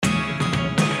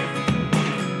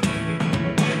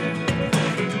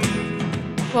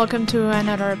Welcome to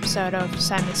another episode of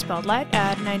Sami Spotlight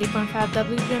at 90.5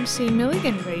 WGMC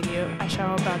Milligan Radio, a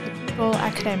show about the people,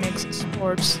 academics,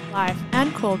 sports, life,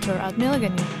 and culture at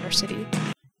Milligan University.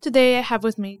 Today I have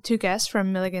with me two guests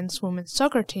from Milligan's women's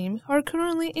soccer team who are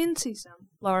currently in season,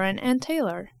 Lauren and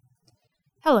Taylor.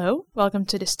 Hello, welcome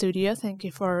to the studio. Thank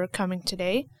you for coming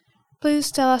today. Please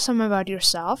tell us some about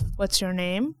yourself. What's your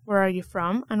name? Where are you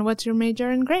from? And what's your major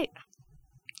and grade?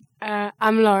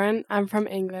 I'm Lauren. I'm from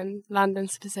England, London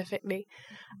specifically,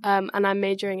 and I'm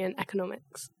majoring in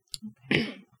economics.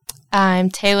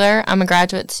 I'm Taylor. I'm a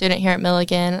graduate student here at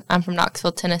Milligan. I'm from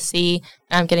Knoxville, Tennessee,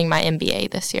 and I'm getting my MBA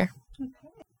this year.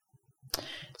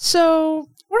 So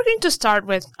we're going to start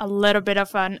with a little bit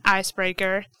of an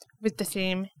icebreaker with the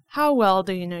theme, how well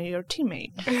do you know your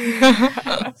teammate?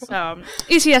 So,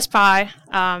 easy as pie.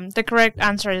 The correct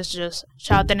answer is just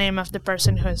shout the name of the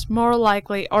person who is more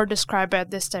likely or describe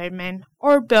it this statement,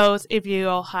 or both if you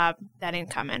all have that in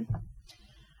common.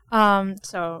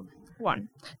 So, 1.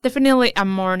 Definitely a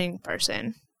morning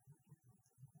person.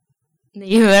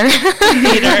 Neither.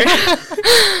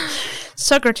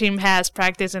 Soccer team has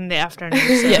practice in the afternoon,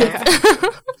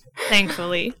 so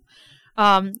thankfully.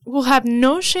 We'll have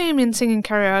no shame in singing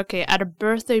karaoke at a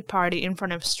birthday party in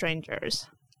front of strangers.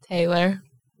 Taylor.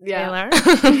 Yeah. Taylor?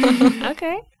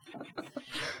 Okay.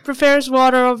 Prefers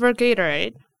water over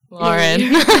Gatorade.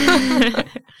 Lauren.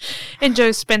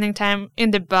 Enjoys spending time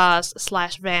in the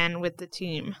bus/van with the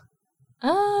team.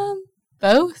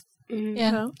 Both.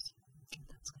 Yeah. Both?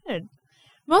 That's good.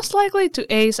 Most likely to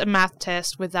ace a math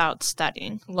test without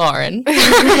studying. Lauren.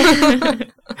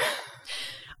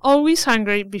 Always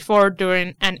hungry before,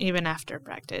 during, and even after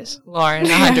practice. Lauren,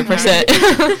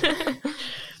 100%.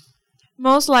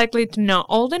 Most likely to know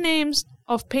all the names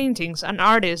of paintings and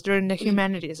artists during the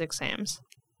humanities exams.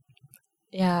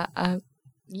 Yeah,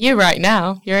 you right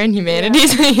now. You're in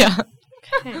humanities. Yeah.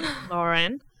 Okay,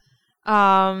 Lauren.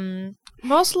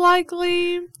 Most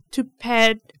likely to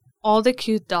pet all the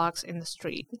cute dogs in the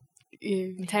street.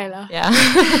 You, Taylor. Yeah.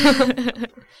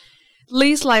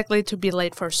 Least likely to be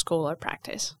late for school or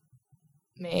practice.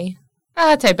 Me.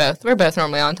 I'd say both. We're both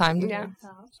normally on time. Yeah.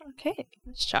 Okay,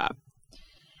 nice job.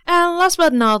 And last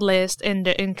but not least, in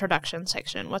the introduction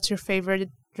section, what's your favorite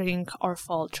drink or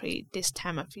fall treat this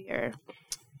time of year?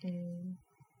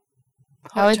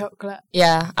 Hot chocolate.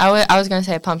 Yeah, I was going to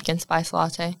say a pumpkin spice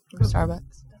latte from Starbucks.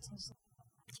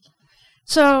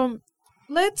 So,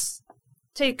 let's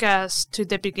take us to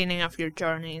the beginning of your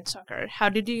journey in soccer. How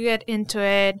did you get into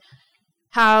it?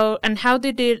 How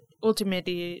did it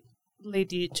ultimately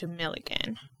lead you to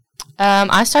Milligan?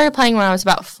 I started playing when I was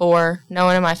about 4. No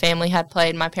one in my family had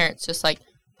played. My parents just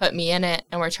put me in it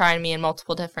and were trying me in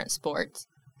multiple different sports.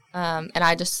 And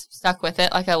I just stuck with it.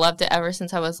 I loved it ever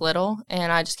since I was little,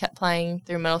 and I just kept playing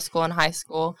through middle school and high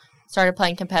school. Started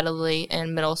playing competitively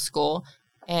in middle school,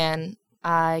 and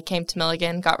I came to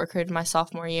Milligan, got recruited my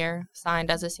sophomore year, signed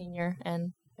as a senior,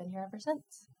 and been here ever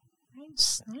since.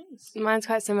 Nice. Mine's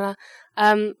quite similar.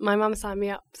 My mum signed me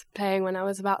up playing when I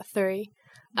was about 3.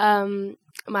 My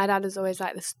dad was always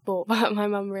like the sport, but my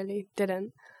mum really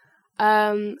didn't.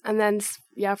 And then,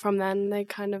 from then they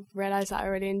kind of realised that I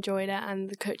really enjoyed it, and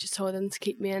the coaches told them to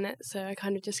keep me in it, so I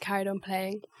kind of just carried on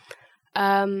playing.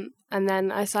 And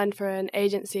then I signed for an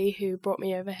agency who brought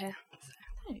me over here.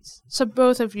 Nice. So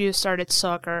both of you started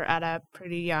soccer at a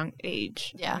pretty young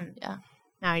age. Yeah.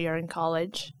 Now you're in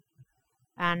college.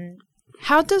 And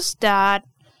how does that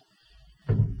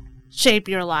shape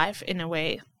your life in a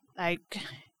way?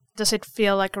 Does it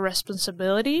feel like a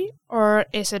responsibility, or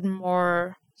is it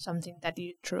more something that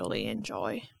you truly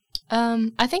enjoy?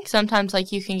 I think sometimes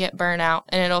you can get burnt out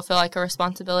and it'll feel like a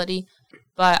responsibility.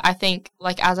 But I think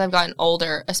as I've gotten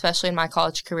older, especially in my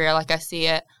college career, I see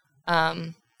it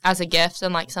as a gift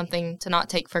and something to not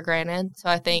take for granted. So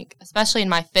I think, especially in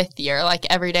my 5th year,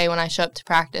 every day when I show up to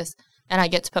practice and I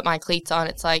get to put my cleats on,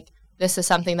 it's this is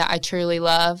something that I truly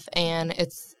love and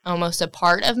it's almost a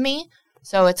part of me.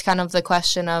 So it's kind of the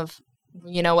question of,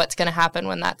 what's going to happen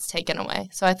when that's taken away.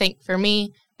 So I think for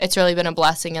me, it's really been a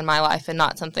blessing in my life and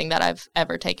not something that I've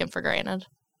ever taken for granted.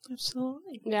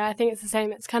 Absolutely. Yeah, I think it's the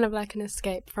same. It's kind of like an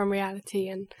escape from reality,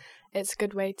 and it's a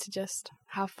good way to just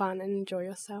have fun and enjoy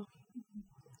yourself.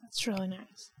 That's really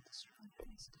nice.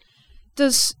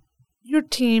 Does your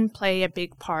team play a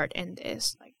big part in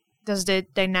this? Does the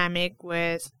dynamic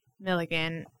with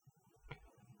Milligan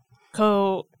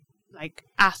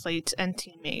athletes and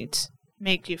teammates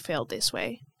make you feel this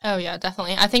way? Oh, yeah,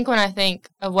 definitely. I think when I think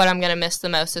of what I'm going to miss the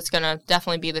most, it's going to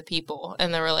definitely be the people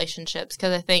and the relationships,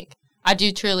 because I think I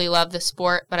do truly love the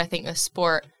sport, but I think the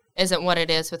sport isn't what it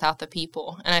is without the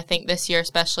people. And I think this year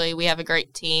especially, we have a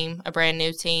great team, a brand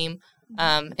new team.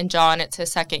 And John, it's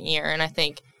his second year, and I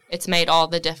think it's made all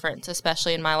the difference,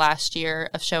 especially in my last year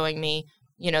of showing me,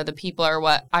 the people are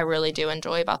what I really do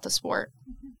enjoy about the sport.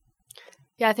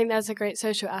 Yeah, I think there's a great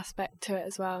social aspect to it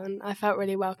as well, and I felt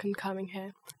really welcome coming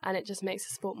here, and it just makes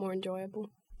the sport more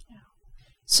enjoyable. Yeah.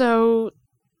 So,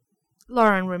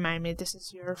 Lauren, remind me, this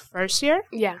is your first year?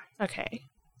 Yeah. Okay.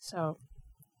 So,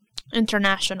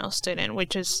 international student,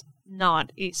 which is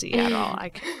not easy at all.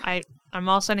 I'm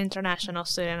also an international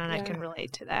student, and I can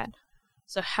relate to that.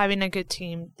 So having a good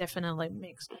team definitely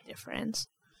makes a difference.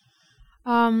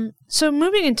 So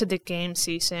moving into the game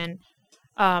season,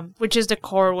 which is the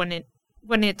core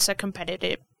when it's a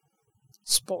competitive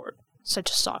sport,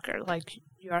 such as soccer. Like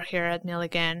you are here at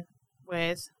Milligan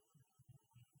with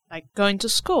going to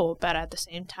school, but at the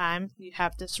same time you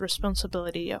have this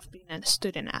responsibility of being a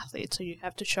student athlete. So you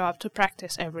have to show up to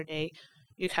practice every day.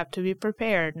 You have to be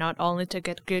prepared not only to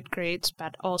get good grades,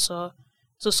 but also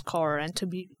to score and to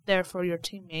be there for your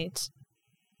teammates.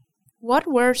 What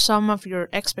were some of your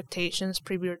expectations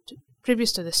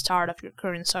previous to the start of your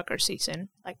current soccer season,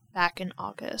 like back in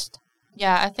August?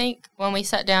 Yeah, I think when we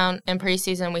sat down in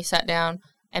preseason, we sat down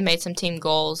and made some team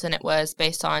goals, and it was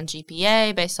based on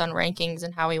GPA, based on rankings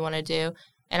and how we want to do.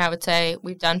 And I would say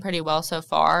we've done pretty well so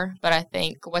far, but I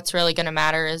think what's really going to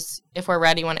matter is if we're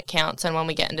ready when it counts and when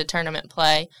we get into tournament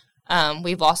play.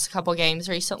 We've lost a couple games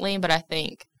recently, but I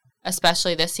think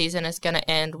especially this season is going to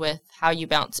end with how you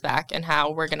bounce back and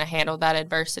how we're going to handle that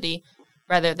adversity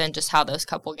rather than just how those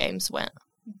couple games went.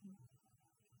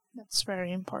 That's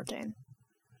very important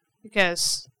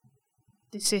because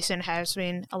this season has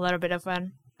been a little bit of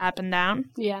an up and down.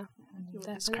 Yeah. You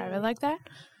would describe it like that?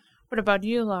 What about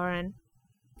you, Lauren?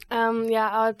 Yeah,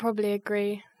 I would probably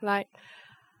agree.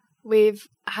 We've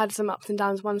had some ups and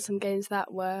downs, won some games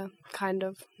that were kind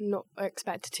of not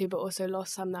expected to, but also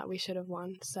lost some that we should have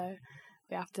won. So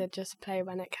we have to just play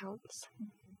when it counts.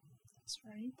 That's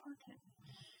very important.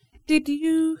 Did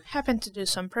you happen to do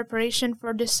some preparation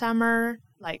for this summer,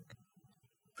 like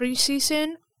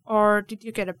pre-season, or did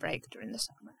you get a break during the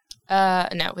summer?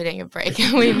 No, we didn't get a break.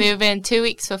 We move in 2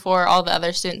 weeks before all the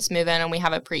other students move in, and we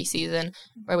have a preseason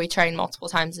where we train multiple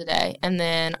times a day. And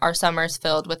then our summer is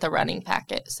filled with a running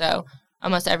packet. So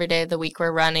almost every day of the week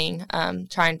we're running,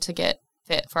 trying to get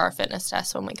fit for our fitness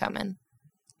test when we come in.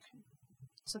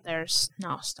 So there's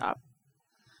no stop.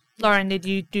 Lauren, did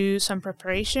you do some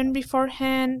preparation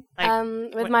beforehand?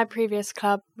 With my previous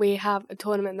club, we have a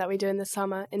tournament that we do in the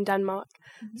summer in Denmark.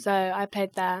 Mm-hmm. So I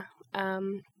played there.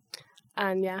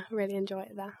 And yeah, really enjoy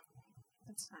it there.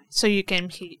 That's nice. So you can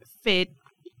keep fit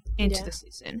into the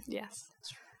season. Yes.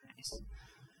 That's really nice.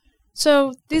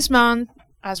 So this month,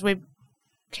 as we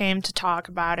came to talk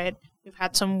about it, we've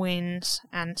had some wins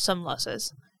and some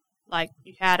losses. Like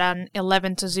you had an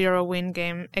 11-0 win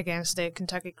game against the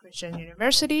Kentucky Christian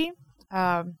University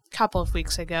a couple of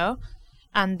weeks ago,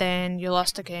 and then you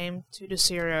lost a game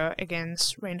 2-0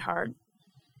 against Reinhardt.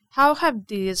 How have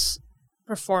these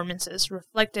performances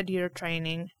reflected your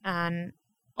training, and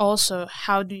also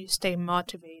how do you stay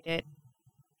motivated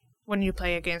when you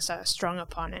play against a strong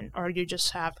opponent, or you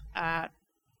just have an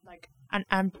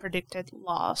unpredicted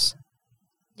loss?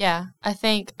 Yeah, I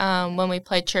think when we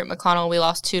played Chirp McConnell, we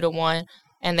lost 2-1,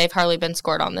 and they've hardly been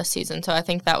scored on this season. So I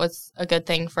think that was a good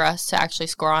thing for us to actually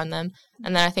score on them.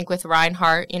 And then I think with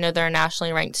Reinhardt, they're a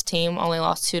nationally ranked team, only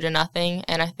lost 2-0,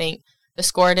 and I think the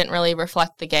score didn't really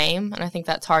reflect the game. And I think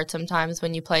that's hard sometimes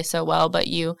when you play so well, but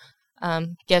you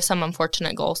give some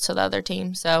unfortunate goals to the other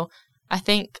team. So I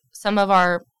think some of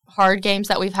our hard games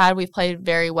that we've had, we've played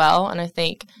very well, and I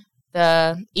think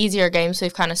the easier games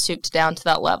we've kind of stooped down to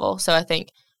that level. So I think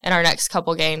in our next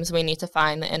couple games, we need to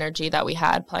find the energy that we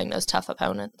had playing those tough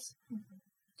opponents.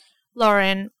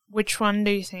 Lauren, which one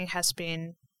do you think has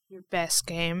been your best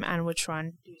game, and which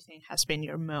one do you think has been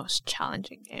your most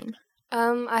challenging game?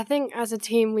 I think as a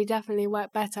team, we definitely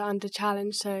work better under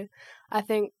challenge. So I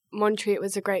think Montreat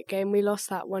was a great game. We lost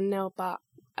that 1-0, but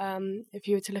if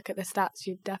you were to look at the stats,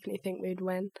 you'd definitely think we'd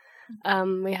win.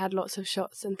 We had lots of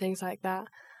shots and things like that.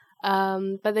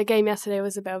 But the game yesterday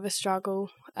was a bit of a struggle.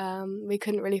 We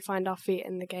couldn't really find our feet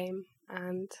in the game,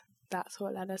 and that's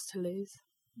what led us to lose.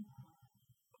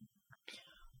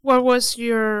 What was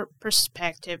your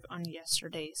perspective on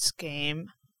yesterday's game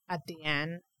at the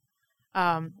end?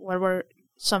 What were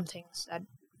some things that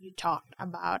you talked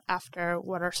about after?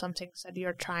 What are some things that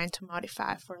you're trying to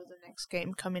modify for the next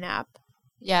game coming up?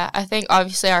 Yeah, I think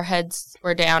obviously our heads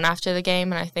were down after the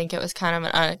game, and I think it was kind of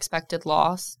an unexpected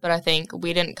loss. But I think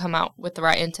we didn't come out with the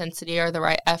right intensity or the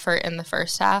right effort in the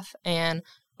first half. And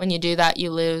when you do that,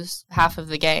 you lose half of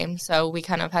the game. So we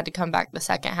kind of had to come back the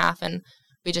second half and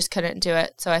we just couldn't do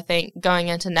it. So I think going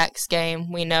into next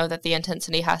game, we know that the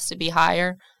intensity has to be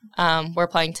higher. We're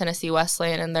playing Tennessee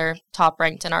Wesleyan, and they're top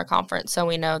ranked in our conference. So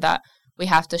we know that we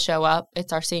have to show up.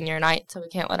 It's our senior night, so we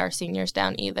can't let our seniors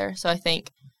down either. So I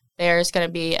think there's going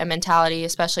to be a mentality,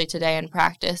 especially today in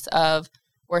practice, of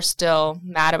we're still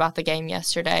mad about the game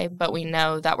yesterday, but we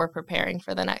know that we're preparing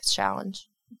for the next challenge.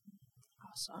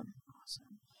 Awesome.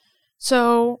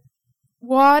 So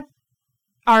what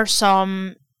are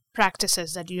some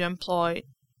practices that you employ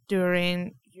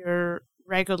during your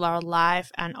regular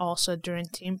life and also during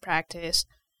team practice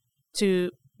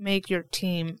to make your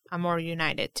team a more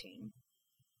united team?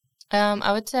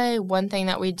 I would say one thing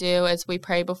that we do is we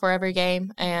pray before every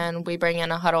game, and we bring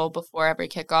in a huddle before every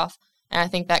kickoff. And I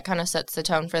think that kind of sets the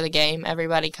tone for the game.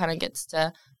 Everybody kind of gets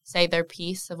to say their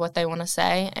piece of what they want to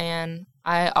say, and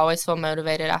I always feel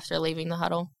motivated after leaving the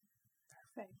huddle.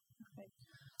 Perfect.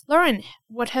 Lauren,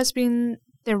 what has been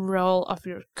the role of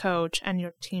your coach and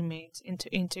your teammates into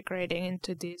integrating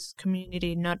into this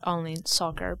community, not only in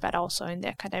soccer, but also in the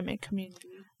academic community?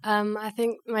 I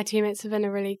think my teammates have been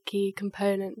a really key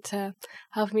component to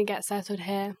helping me get settled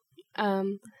here.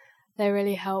 They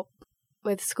really help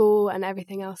with school and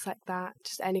everything else like that.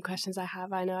 Just any questions I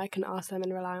have, I know I can ask them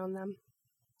and rely on them.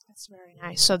 That's very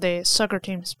nice. So the soccer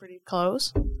team is pretty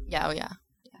close? Yeah.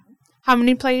 How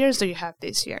many players do you have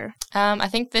this year? I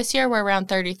think this year we're around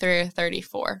 33 or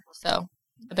 34, so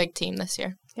a big team this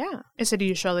year. Yeah. Is it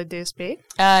usually this big?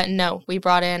 No, we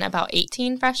brought in about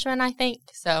 18 freshmen, I think.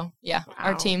 So, yeah, wow.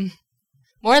 Our team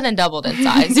more than doubled in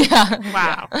size.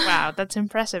 Yeah. Wow, that's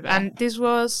impressive. Yeah.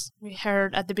 And we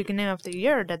heard at the beginning of the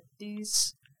year that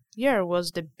this year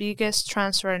was the biggest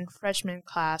transfer in freshman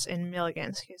class in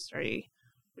Milligan's history,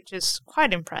 which is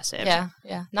quite impressive.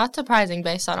 Yeah. Not surprising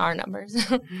based on our numbers.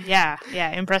 Yeah,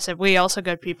 impressive. We also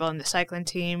got people in the cycling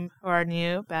team who are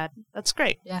new, but that's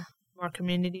great. Yeah. More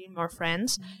community, more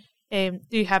friends. Do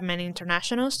you have many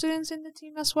international students in the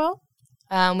team as well?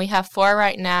 We have 4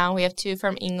 right now. We have 2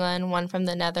 from England, 1 from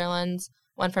the Netherlands,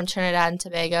 1 from Trinidad and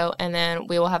Tobago, and then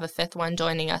we will have a 5th one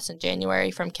joining us in January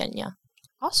from Kenya.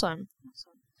 Awesome.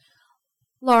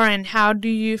 Lauren, how do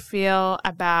you feel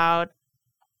about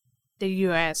the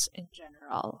U.S. in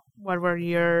general? What were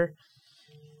your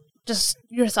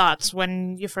thoughts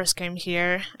when you first came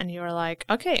here and you were like,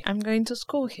 okay, I'm going to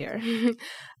school here?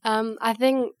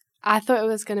 I thought it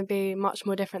was going to be much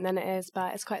more different than it is,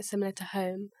 but it's quite similar to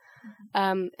home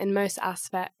in most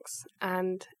aspects,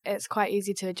 and it's quite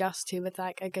easy to adjust to with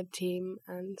like a good team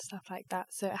and stuff like that,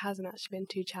 so it hasn't actually been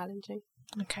too challenging.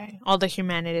 Okay. All the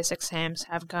humanities exams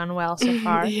have gone well so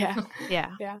far? Yeah.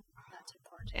 That's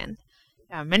important.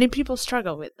 Yeah, many people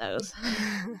struggle with those.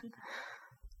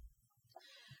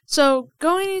 So,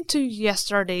 going into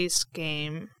yesterday's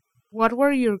game, what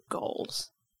were your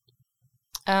goals?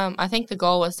 I think the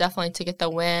goal was definitely to get the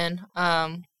win.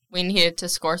 We needed to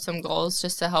score some goals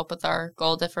just to help with our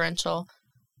goal differential.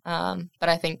 But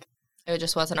I think it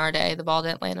just wasn't our day. The ball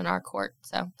didn't land in our court,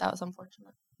 so that was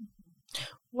unfortunate.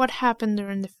 What happened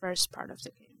during the first part of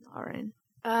the game, Lauren?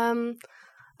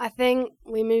 I think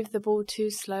we moved the ball too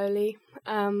slowly.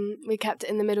 We kept it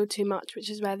in the middle too much, which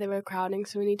is where they were crowding,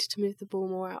 so we needed to move the ball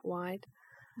more out wide.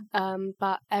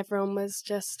 But everyone was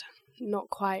just not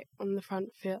quite on the front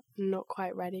foot, not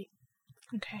quite ready.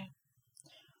 Okay.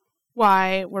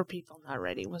 Why were people not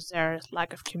ready? Was there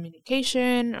lack of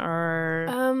communication or?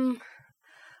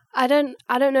 I don't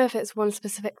know if it's one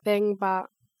specific thing, but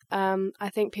I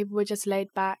think people were just laid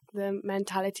back. The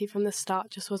mentality from the start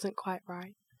just wasn't quite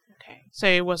right. Okay. So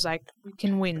it was like, we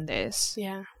can win this.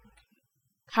 Yeah.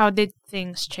 How did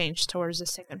things change towards the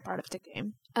second part of the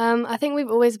game? I think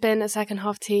we've always been a second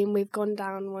half team. We've gone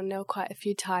down 1-0 quite a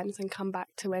few times and come back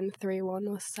to win 3-1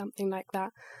 or something like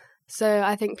that. So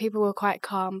I think people were quite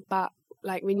calm, but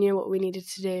like we knew what we needed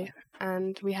to do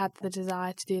and we had the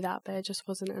desire to do that, but it just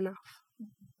wasn't enough.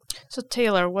 So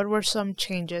Taylor, what were some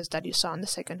changes that you saw in the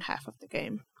second half of the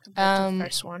game compared to the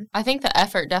first one? I think the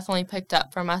effort definitely picked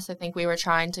up from us. I think we were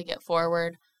trying to get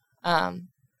forward.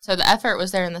 So the effort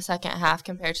was there in the second half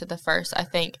compared to the first. I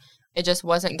think it just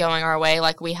wasn't going our way.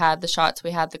 Like, we had the shots,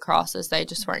 we had the crosses, they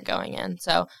just weren't going in.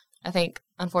 So I think,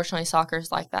 unfortunately,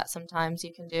 soccer's like that sometimes.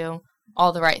 You can do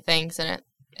all the right things, and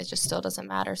it just still doesn't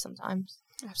matter sometimes.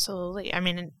 Absolutely. I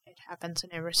mean, it happens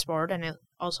in every sport, and it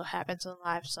also happens in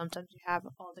life. Sometimes you have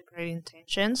all the great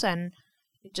intentions, and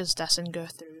it just doesn't go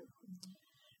through.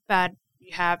 But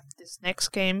you have this next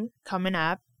game coming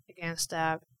up against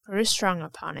a very strong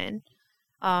opponent.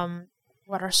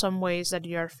 What are some ways that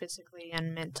you are physically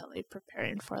and mentally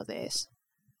preparing for this?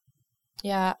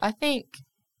 Yeah, I think,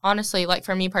 honestly, like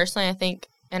for me personally, I think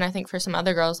and I think for some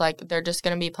other girls, like, they're just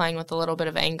going to be playing with a little bit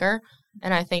of anger.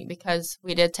 And I think because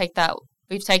we did take that,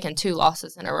 we've taken 2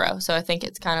 losses in a row. So I think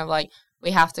it's kind of like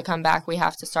we have to come back. We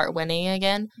have to start winning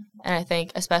again. And I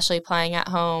think especially playing at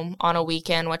home on a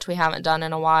weekend, which we haven't done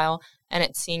in a while, and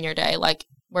it's senior day, like,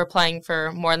 we're playing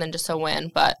for more than just a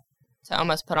win, but to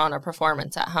almost put on a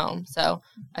performance at home. So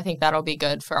I think that'll be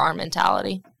good for our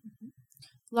mentality.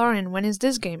 Lauren, when is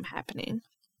this game happening?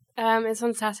 It's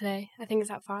on Saturday. I think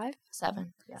it's at 5?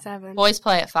 7. Yeah. 7. Boys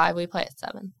play at 5. We play at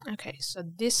 7. Okay, so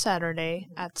this Saturday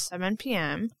at 7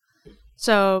 p.m.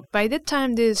 So by the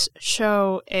time this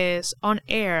show is on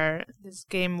air, this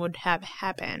game would have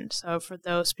happened. So for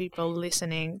those people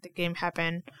listening, the game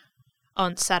happened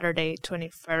on Saturday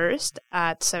 21st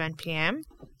at 7 p.m.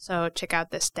 So check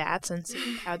out the stats and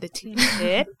see how the team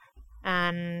did.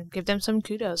 And give them some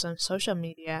kudos on social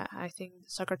media. I think the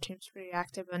soccer team's pretty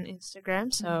active on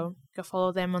Instagram, so go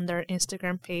follow them on their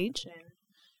Instagram page and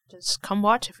just come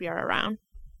watch if you're around.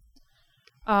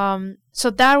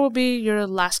 So that will be your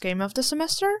last game of the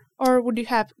semester, or would you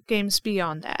have games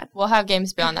beyond that? We'll have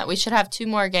games beyond that. We should have 2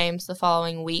 more games the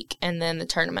following week, and then the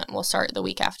tournament will start the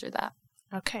week after that.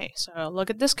 Okay, so look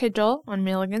at the schedule on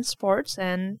Milligan Sports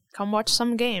and come watch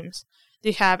some games. Do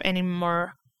you have any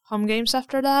more home games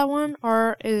after that one,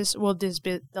 or will this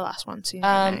be the last one?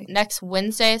 Next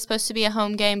Wednesday is supposed to be a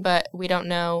home game, but we don't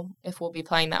know if we'll be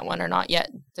playing that one or not yet,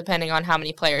 depending on how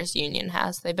many players Union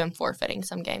has. They've been forfeiting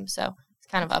some games, so it's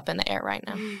kind of up in the air right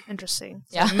now. Interesting.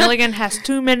 So yeah. Milligan has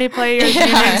too many players.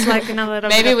 Union's like in a little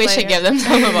Maybe we should give them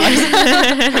some of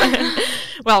ours.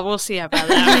 Well, we'll see about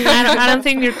that. I don't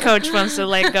think your coach wants to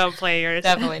let go players.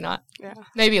 Definitely not. Yeah.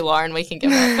 Maybe Lauren, we can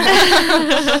give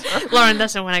her. Lauren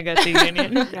doesn't want to go to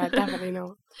Union. Yeah, definitely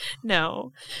not. No.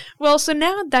 Well, so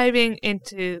now diving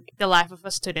into the life of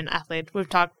a student athlete, we've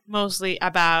talked mostly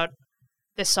about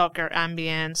the soccer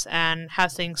ambience and how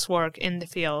things work in the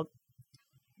field.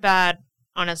 But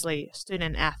honestly,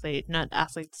 student athlete, not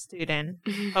athlete student,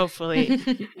 hopefully.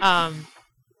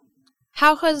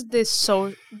 How has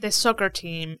the soccer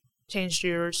team changed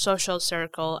your social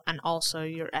circle and also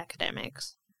your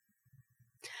academics?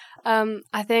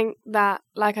 I think that,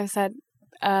 like I said,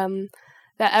 that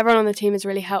everyone on the team is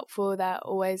really helpful. They're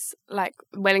always like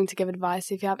willing to give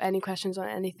advice. If you have any questions on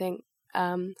anything,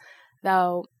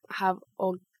 they'll have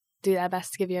or do their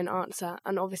best to give you an answer.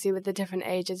 And obviously with the different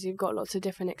ages, you've got lots of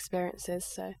different experiences.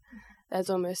 So there's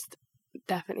almost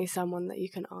definitely someone that you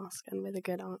can ask and with a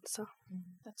good answer.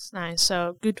 That's nice.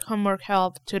 So good homework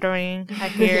help, tutoring, I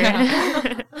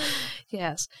hear.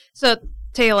 Yes. So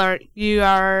Taylor,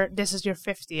 this is your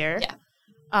 5th year. Yeah.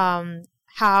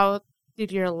 How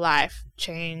did your life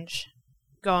change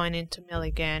going into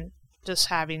Milligan, just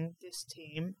having this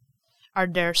team? Are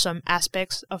there some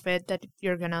aspects of it that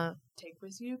you're going to take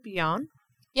with you beyond?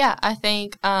 Yeah, I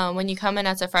think when you come in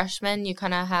as a freshman, you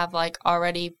kind of have like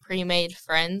already pre-made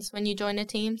friends when you join a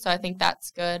team. So I think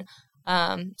that's good.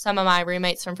 Some of my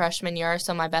roommates from freshman year are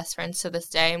still my best friends to this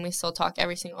day, and we still talk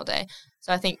every single day.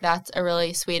 So I think that's a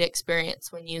really sweet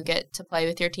experience when you get to play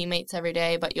with your teammates every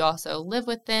day, but you also live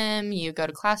with them, you go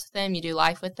to class with them, you do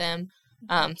life with them.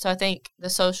 So I think the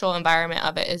social environment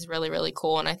of it is really, really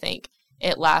cool, and I think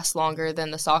it lasts longer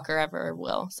than the soccer ever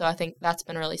will. So I think that's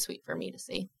been really sweet for me to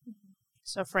see.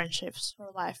 So friendships for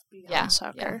life beyond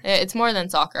soccer. Yeah. It's more than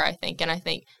soccer, I think. And I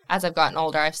think as I've gotten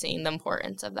older, I've seen the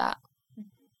importance of that.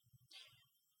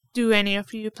 Do any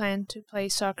of you plan to play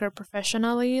soccer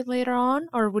professionally later on,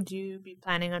 or would you be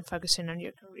planning on focusing on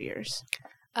your careers?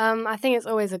 I think it's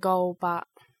always a goal, but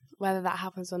whether that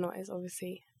happens or not is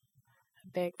obviously a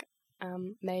big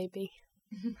maybe.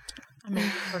 I mean,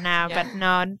 for now, but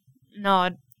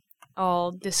not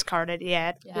all discarded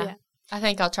yet. Yeah. I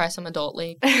think I'll try some adult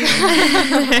league.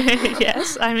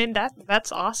 Yes, I mean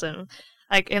that's awesome.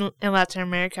 Like in Latin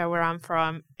America, where I'm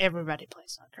from, everybody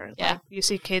plays soccer. Yeah, like, you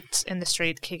see kids in the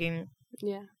street kicking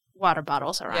Yeah. water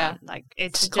bottles around. Yeah. Like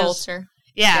it's the culture.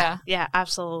 Yeah,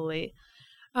 absolutely.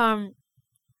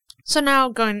 So now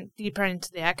going deeper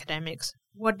into the academics,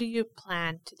 what do you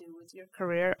plan to do with your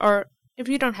career? Or if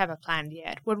you don't have a plan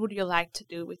yet, what would you like to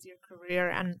do with your career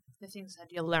and the things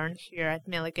that you learned here at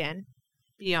Milligan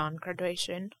beyond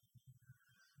graduation?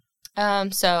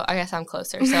 So I guess I'm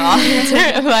closer, so I'll answer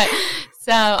it. But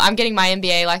so I'm getting my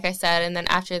MBA, like I said, and then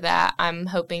after that, I'm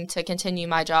hoping to continue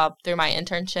my job through my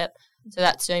internship. So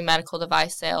that's doing medical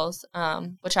device sales,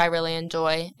 which I really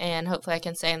enjoy, and hopefully I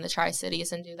can stay in the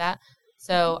Tri-Cities and do that.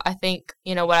 So I think,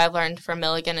 what I've learned from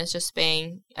Milligan is just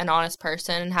being an honest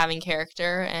person and having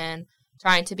character and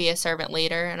trying to be a servant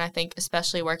leader. And I think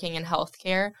especially working in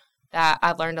healthcare, that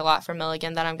I've learned a lot from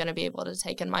Milligan that I'm going to be able to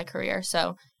take in my career.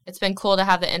 So it's been cool to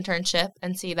have the internship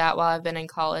and see that while I've been in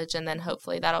college, and then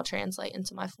hopefully that'll translate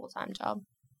into my full-time job.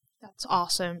 That's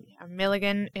awesome. Yeah,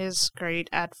 Milligan is great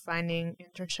at finding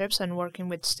internships and working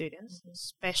with students,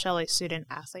 especially student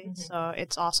athletes. So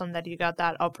it's awesome that you got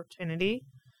that opportunity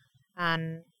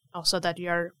and also that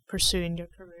you're pursuing your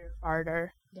career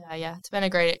farther. Yeah. It's been a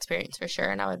great experience for sure,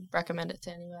 and I would recommend it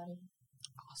to anybody.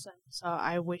 Awesome. So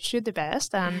I wish you the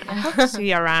best, and I hope to see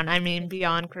you around. I mean,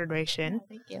 beyond graduation.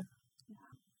 Thank you.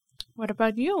 What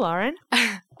about you, Lauren?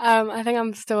 I think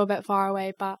I'm still a bit far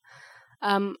away, but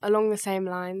along the same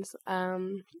lines,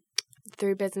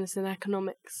 through business and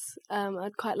economics,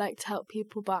 I'd quite like to help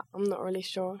people, but I'm not really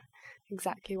sure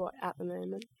exactly what at the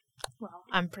moment. Well,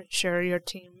 I'm pretty sure your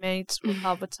teammates will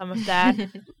help with some of that.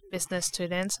 Business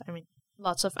students, I mean,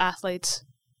 lots of athletes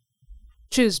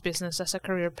choose business as a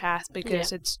career path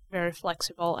because it's very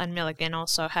flexible, and Milligan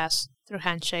also has, through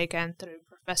Handshake and through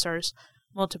professors,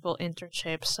 multiple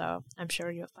internships, so I'm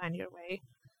sure you'll find your way.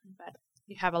 But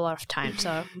you have a lot of time,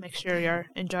 so make sure you're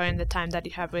enjoying the time that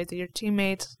you have with your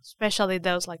teammates, especially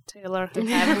those like Taylor who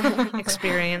have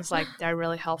experience. Like, they're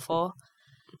really helpful.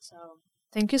 So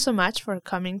thank you so much for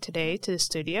coming today to the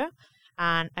studio,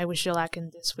 and I wish you luck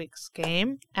in this week's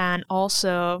game. And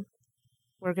also,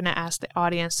 we're going to ask the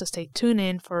audience to stay tuned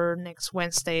in for next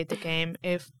Wednesday, the game,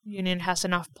 if Union has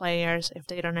enough players, if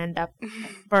they don't end up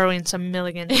borrowing some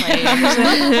Milligan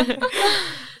players.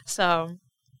 So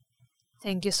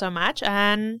thank you so much,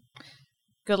 and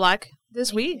good luck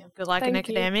this week. Good luck in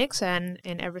academics and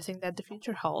in everything that the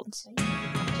future holds.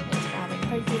 Thanks for having me.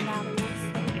 Thank you for having us.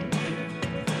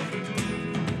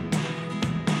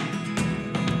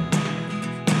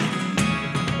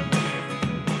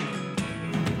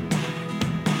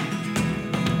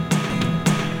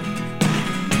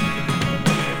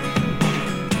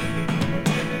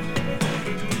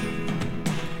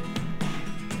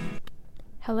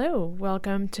 Hello,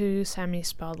 welcome to Sami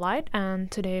Spotlight,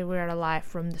 and today we are live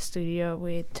from the studio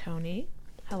with Tony.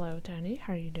 Hello, Tony.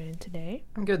 How are you doing today?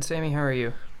 I'm good, Sammy. How are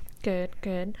you?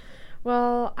 Good.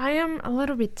 Well, I am a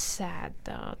little bit sad,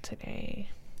 though,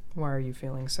 today. Why are you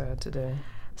feeling sad today?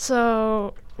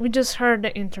 So, we just heard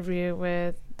the interview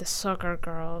with the soccer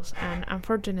girls, and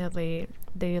unfortunately,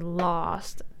 they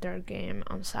lost their game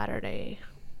on Saturday.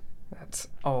 That's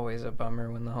always a bummer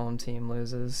when the home team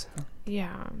loses.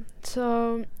 Yeah,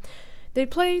 so they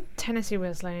played Tennessee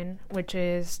Wesleyan, which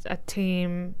is a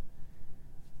team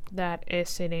that is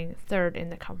sitting third in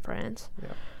the conference. Yeah,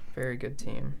 very good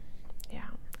team. Yeah,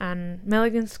 and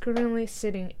Milligan's currently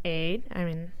sitting 8th. I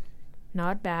mean,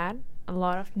 not bad. A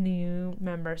lot of new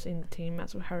members in the team,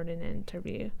 as we heard in the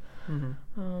interview.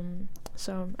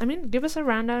 So, I mean, give us a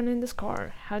rundown in the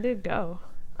score. How did it go?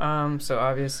 So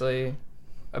obviously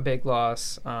a big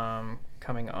loss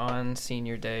coming on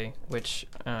senior day, which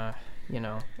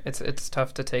it's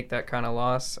tough to take that kind of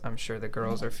loss. I'm sure the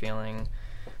girls are feeling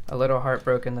a little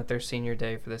heartbroken that their senior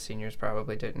day for the seniors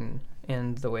probably didn't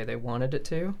end the way they wanted it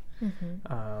to.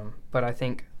 But I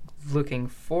think looking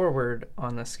forward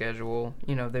on the schedule,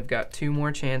 they've got 2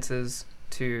 more chances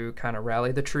to kind of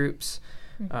rally the troops,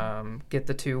 get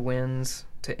the 2 wins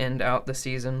to end out the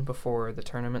season before the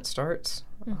tournament starts.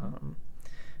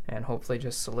 And hopefully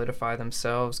just solidify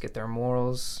themselves, get their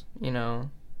morals,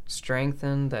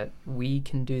 strengthened, that we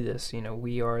can do this.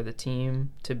 We are the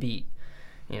team to beat.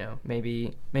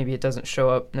 Maybe it doesn't show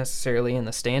up necessarily in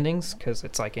the standings, because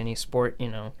it's like any sport,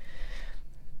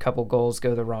 couple goals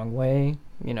go the wrong way.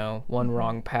 One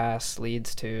wrong pass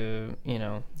leads to,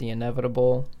 the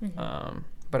inevitable.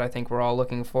 But I think we're all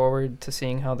looking forward to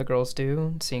seeing how the girls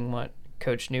do, seeing what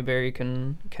Coach Newberry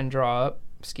can draw up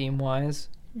scheme-wise.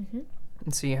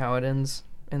 And see how it ends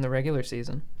in the regular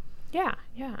season. Yeah,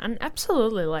 and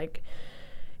absolutely, like,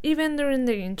 even during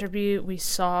the interview, we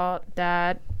saw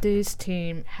that this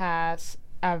team has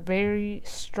a very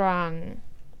strong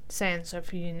sense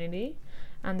of unity,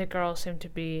 and the girls seem to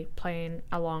be playing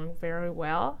along very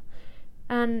well.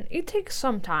 And it takes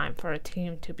some time for a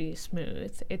team to be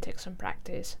smooth. It takes some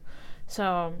practice.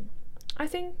 So I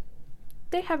think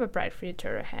they have a bright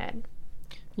future ahead.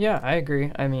 Yeah, I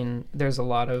agree. I mean, there's a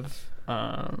lot of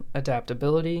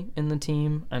adaptability in the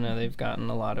team. I know they've gotten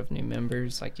a lot of new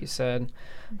members, like you said.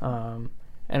 And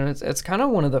it's kind of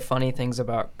one of the funny things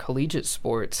about collegiate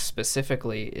sports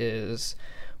specifically is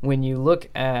when you look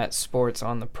at sports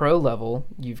on the pro level,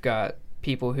 you've got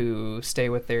people who stay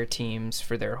with their teams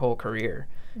for their whole career.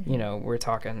 We're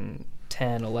talking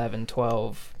 10, 11,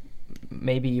 12,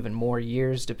 maybe even more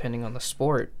years depending on the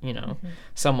sport.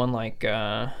 Someone like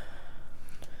trying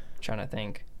to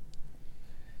think.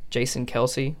 Jason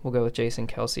Kelsey, we'll go with Jason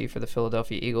Kelsey for the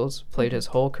Philadelphia Eagles. Played his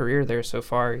whole career there so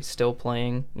far. He's still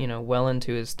playing, well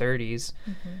into his 30s,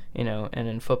 and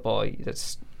in football,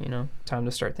 that's, time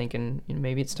to start thinking,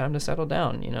 maybe it's time to settle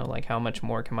down, like how much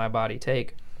more can my body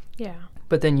take? Yeah.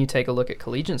 But then you take a look at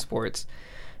collegiate sports,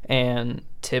 and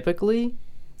typically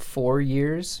 4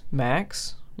 years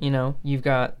max, you've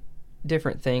got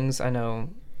different things. I know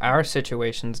our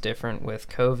situation's different with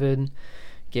COVID,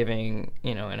 giving,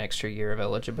 an extra year of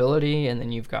eligibility, and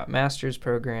then you've got master's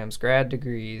programs, grad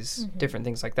degrees, different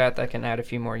things like that can add a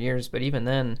few more years. But even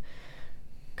then,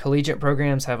 collegiate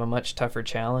programs have a much tougher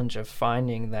challenge of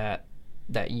finding that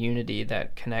unity,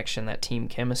 that connection, that team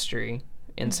chemistry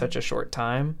in such a short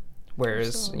time.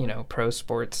 Whereas, Absolutely. Pro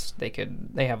sports, they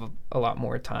have a lot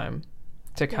more time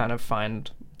to kind of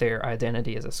find their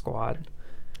identity as a squad.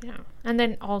 Yeah. And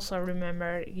then also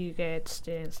remember, you get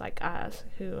students like us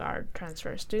who are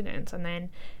transfer students, and then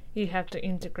you have to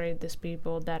integrate these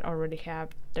people that already have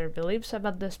their beliefs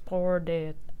about the sport,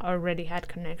 they already had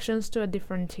connections to a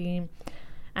different team,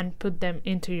 and put them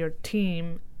into your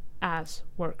team as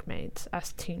workmates,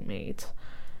 as teammates.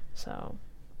 So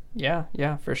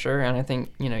Yeah, for sure. And I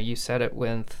think, you said it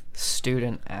with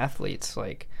student athletes,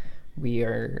 like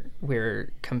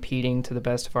we're competing to the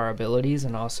best of our abilities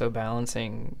and also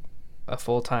balancing a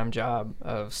full-time job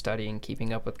of studying,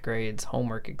 keeping up with grades,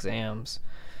 homework, exams,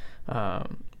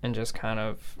 and just kind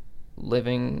of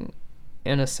living,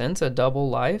 in a sense, a double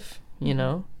life,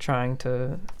 trying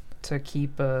to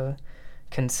keep a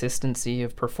consistency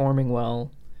of performing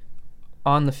well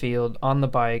on the field, on the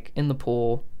bike, in the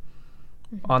pool,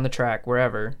 on the track,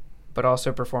 wherever, but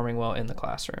also performing well in the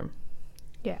classroom.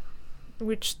 yeah,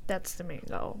 which that's the main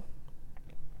goal,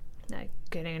 like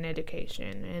getting an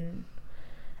education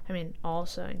and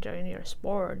also enjoying your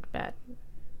sport. But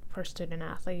for student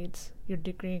athletes, your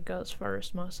degree goes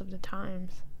first most of the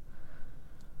times.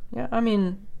 Yeah,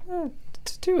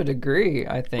 to a degree,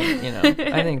 I think,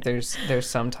 I think there's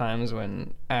some times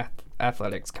when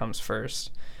athletics comes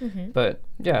first. But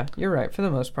yeah, you're right. For the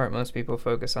most part, most people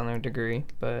focus on their degree,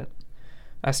 but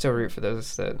I still root for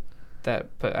those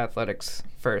that put athletics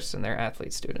first and they're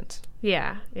athlete students.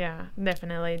 Yeah,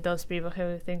 definitely. Those people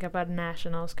who think about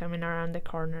nationals coming around the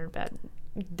corner, but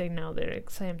they know their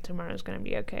exam tomorrow is going to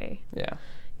be okay. Yeah.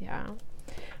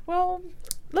 Well,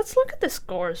 let's look at the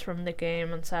scores from the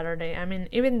game on Saturday.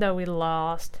 Even though we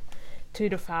lost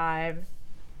 2-5,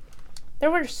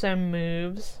 there were some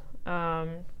moves.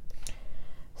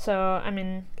 So,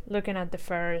 looking at the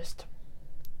first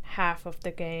half of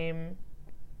the game,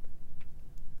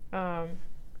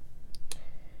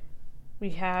 we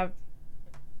have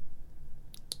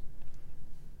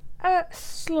a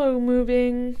slow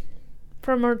moving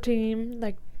from our team.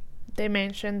 Like, they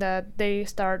mentioned that they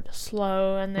start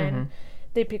slow and then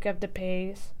they pick up the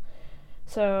pace.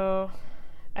 So,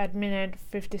 at minute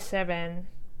 57,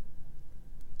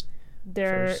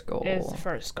 there is the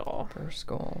first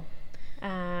goal.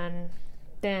 And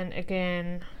then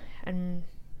again, in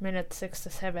minute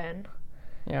 67,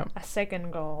 a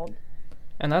second goal.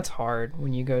 And that's hard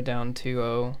when you go down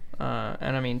 2-0.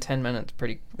 And 10 minutes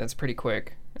that's pretty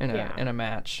quick in a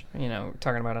match.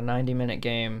 Talking about a 90-minute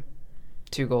game,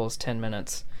 2 goals, 10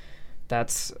 minutes.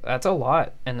 That's a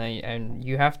lot, and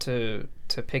you have to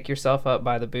pick yourself up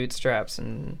by the bootstraps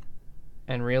and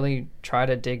really try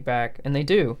to dig back, and they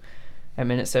do. At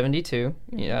minute 72,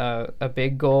 a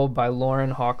big goal by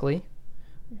Lauren Hockley,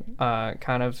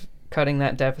 kind of cutting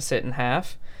that deficit in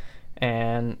half,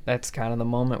 and that's kind of the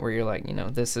moment where you're like,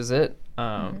 this is it.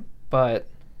 But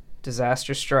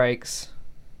disaster strikes,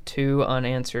 2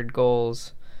 unanswered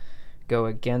goals go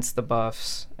against the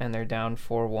Buffs, and they're down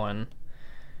 4-1.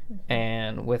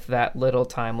 And with that little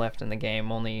time left in the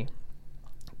game, only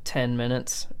 10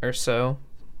 minutes or so,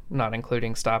 not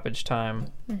including stoppage time,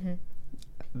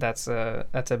 that's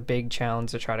a big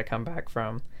challenge to try to come back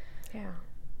from. Yeah,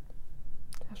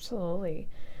 absolutely.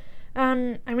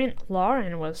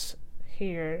 Lauren was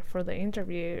here for the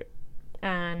interview,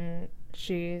 and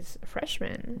she's a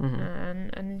freshman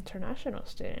and an international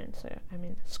student. So,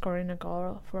 scoring a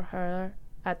goal for her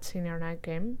at senior night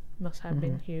game must have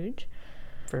been huge.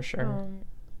 For sure.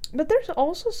 But there's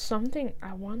also something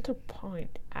I want to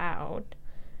point out.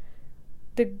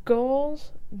 The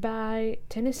goals by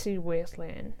Tennessee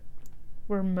Wasteland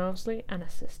were mostly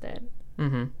unassisted,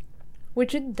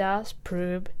 which it does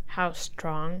prove how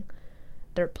strong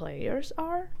their players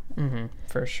are.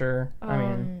 For sure.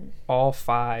 All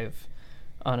 5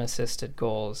 unassisted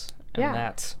goals, and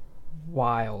that's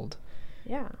wild.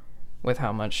 Yeah. With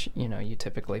how much you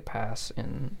typically pass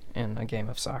in a game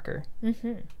of soccer.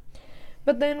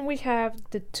 But then we have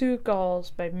the 2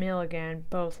 goals by Milligan,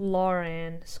 both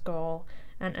Lauren's goal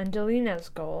and Angelina's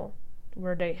goal,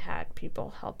 where they had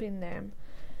people helping them.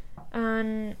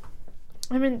 And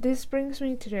I mean, this brings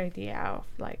me to the idea of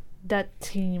like that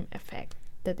team effect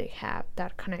that they have,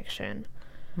 that connection,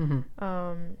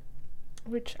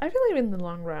 which I believe in the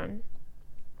long run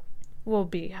will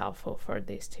be helpful for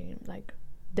this team. Like,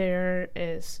 there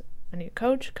is a new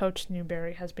coach. Coach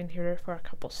Newberry has been here for a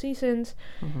couple seasons.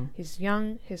 He's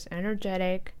young, he's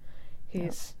energetic,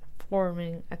 he's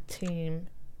forming a team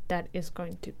that is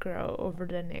going to grow over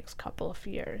the next couple of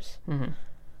years.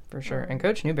 For sure. And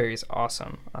Coach Newberry's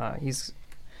awesome. He's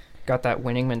got that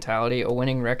winning mentality, a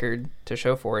winning record to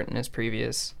show for it in his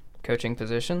previous coaching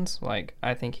positions. Like,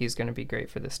 I think he's going to be great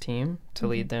for this team to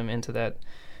lead them into that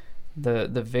the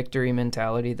victory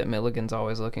mentality that Milligan's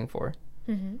always looking for.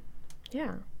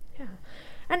 Yeah.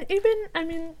 And even, I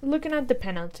mean, looking at the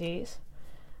penalties,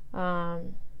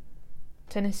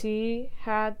 Tennessee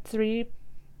had 3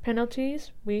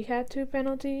 penalties. We had 2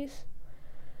 penalties.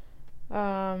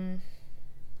 I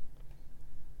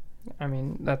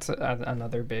mean, that's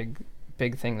another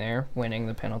big thing there, winning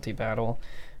the penalty battle,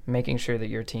 making sure that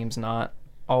your team's not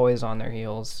always on their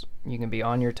heels. You can be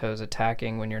on your toes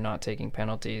attacking when you're not taking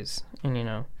penalties. And, you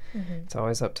know, it's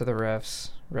always up to the refs.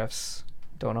 Refs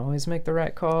don't always make the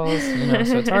right calls, you know,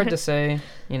 so it's hard to say,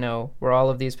 you know, were all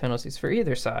of these penalties for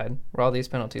either side? Were all these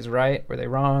penalties right? Were they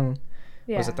wrong?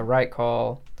 Was it the right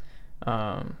call?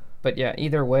 But yeah,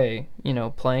 either way, you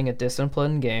know, playing a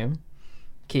disciplined game,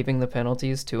 keeping the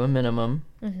penalties to a minimum,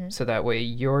 so that way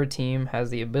your team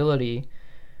has the ability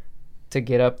to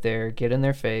get up there, get in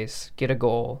their face, get a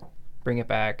goal, bring it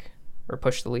back, or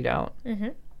push the lead out.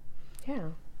 Yeah,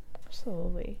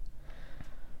 absolutely.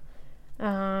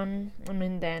 I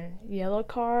mean, then yellow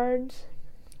cards.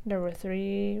 There were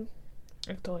 4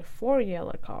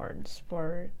 yellow cards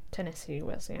for Tennessee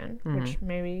Wesleyan, which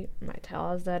maybe might tell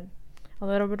us that a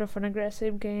little bit of an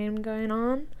aggressive game going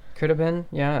on. Could have been,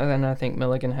 yeah. And then I think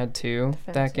Milligan had 2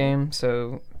 that game,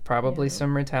 so probably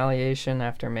some retaliation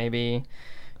after maybe,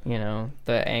 you know,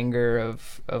 the anger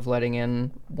of letting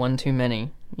in one too many,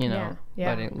 you know,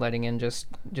 letting in just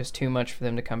too much for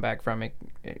them to come back from.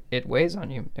 It weighs on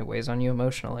you. It weighs on you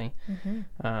emotionally,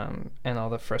 and all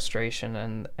the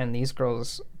frustration. And these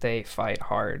girls, they fight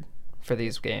hard for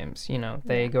these games. You know,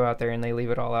 they go out there and they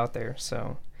leave it all out there.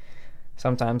 So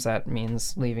sometimes that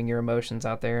means leaving your emotions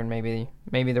out there, and maybe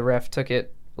the ref took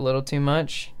it a little too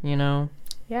much. You know.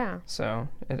 Yeah. So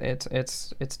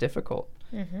it's difficult.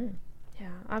 Yeah,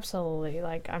 absolutely.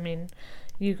 Like, I mean,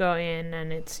 you go in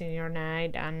and it's senior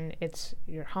night and it's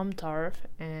your home turf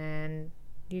and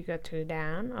you go 2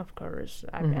 down. Of course,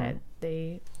 I bet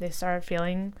they start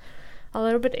feeling a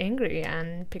little bit angry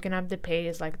and picking up the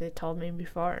pace, like they told me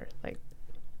before. Like,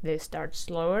 they start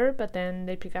slower, but then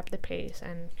they pick up the pace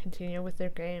and continue with their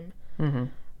game.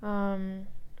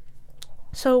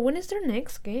 So when is their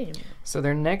next game? So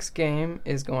their next game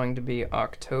is going to be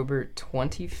October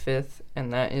 25th,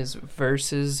 and that is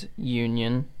versus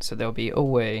Union. So they'll be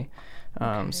away.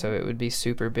 So it would be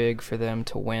super big for them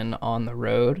to win on the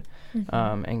road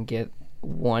and get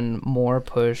one more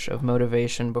push of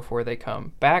motivation before they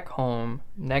come back home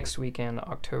next weekend,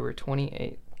 October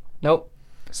 28th. Nope.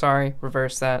 Sorry,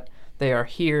 reverse that. They are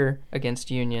here against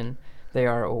Union. They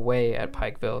are away at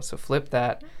Pikeville. So flip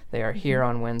that. They are here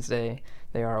on Wednesday.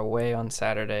 They are away on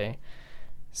Saturday.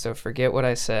 So forget what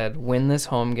I said. Win this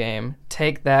home game.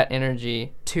 Take that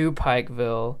energy to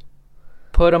Pikeville.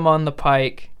 Put them on the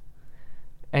Pike.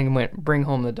 And bring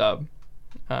home the dub.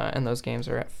 And those games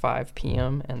are at 5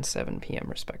 p.m. and 7 p.m.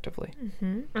 respectively.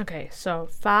 Okay, so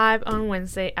 5 on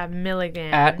Wednesday at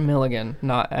Milligan. At Milligan,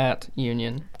 not at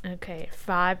Union. Okay,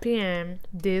 5 p.m.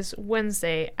 this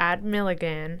Wednesday at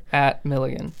Milligan. At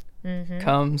Milligan.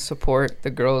 Come support the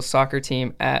girls' soccer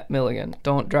team at Milligan.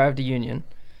 Don't drive to Union.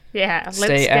 Yeah,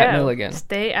 Stay at Milligan.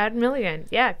 Stay at Milligan.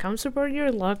 Yeah, come support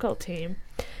your local team.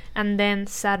 And then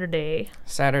Saturday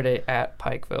at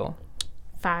Pikeville.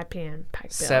 5 p.m.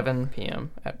 Pikeville. 7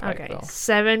 p.m. at Pikeville. Okay,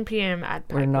 7 p.m. at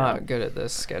Pikeville. We're not good at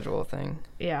this schedule thing.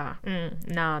 Yeah,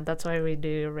 no, that's why we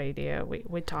do radio.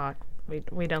 We talk.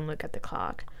 We don't look at the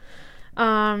clock.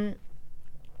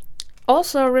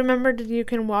 Also, remember that you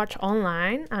can watch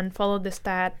online and follow the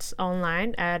stats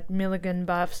online at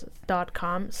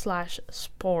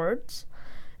milliganbuffs.com/sports,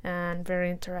 and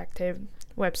very interactive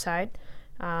website.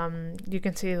 You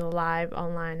can see the live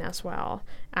online as well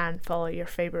and follow your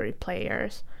favorite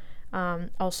players.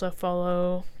 Also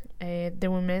follow the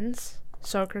women's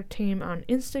soccer team on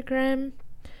Instagram.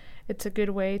 It's a good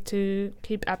way to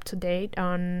keep up to date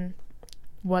on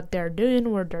what they're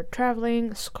doing, where they're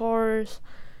traveling, scores,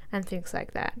 and things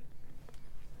like that.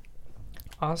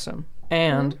 Awesome.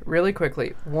 And really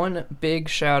quickly, one big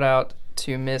shout out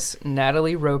to Miss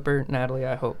Natalie Roper. Natalie,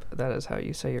 I hope that is how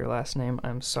you say your last name.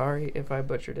 I'm sorry if I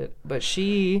butchered it. But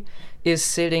she is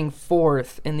sitting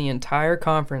 4th in the entire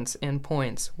conference in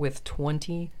points with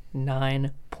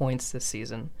 29 points this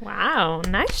season. Wow,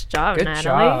 nice job, Good Natalie.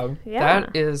 job. Yeah.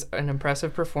 That is an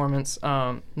impressive performance.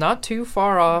 Not too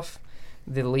far off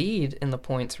the lead in the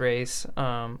points race.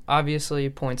 Obviously,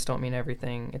 points don't mean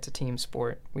everything. It's a team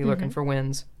sport. We're looking for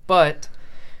wins. But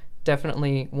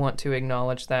definitely want to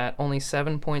acknowledge that only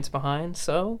 7 points behind.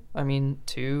 So,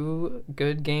 2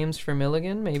 good games for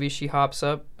Milligan. Maybe she hops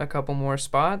up a couple more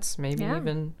spots. Maybe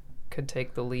even could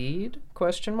take the lead,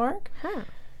 question mark. Huh.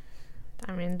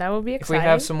 That would be If exciting. we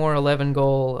have some more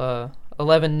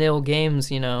 11-0 games,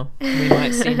 we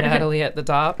might see Natalie at the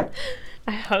top.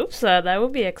 I hope so. That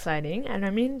would be exciting.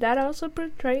 And that also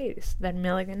portrays that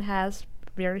Milligan has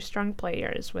very strong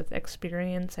players with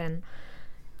experience and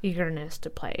eagerness to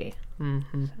play.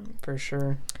 For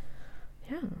sure.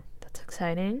 Yeah, that's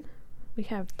exciting. We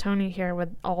have Tony here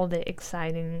with all the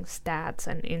exciting stats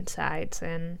and insights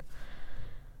and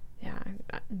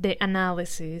the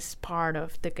analysis part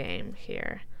of the game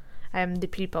here. I'm the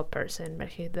people person, but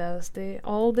he does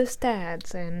all the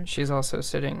stats. And She's also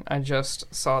sitting, I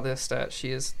just saw this stat, she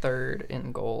is 3rd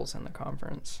in goals in the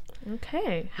conference.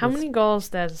 okay, how many goals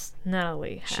does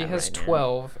Natalie have? She has right now?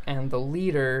 12, and the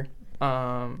leader,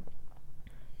 I'm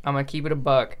going to keep it a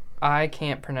buck. I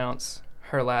can't pronounce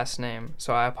her last name,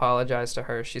 so I apologize to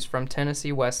her. She's from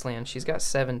Tennessee Wesleyan. She's got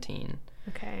 17.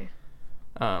 Okay.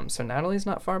 So Natalie's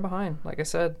not far behind. Like I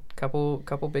said,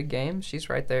 couple big games. She's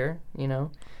right there,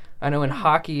 I know in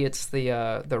hockey it's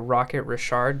the Rocket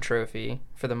Richard Trophy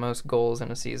for the most goals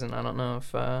in a season. I don't know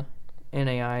if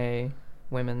NAIA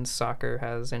women's soccer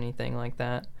has anything like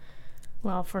that.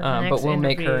 Well, for the next but we'll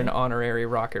make her interview. an honorary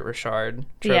Rocket Richard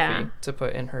trophy to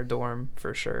put in her dorm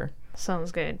for sure.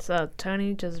 Sounds good. So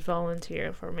Tony just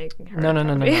volunteered for making her. No.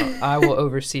 trophy. I will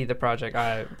oversee the project.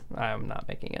 I am not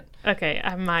making it. Okay,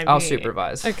 I'll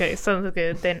supervise. Okay, sounds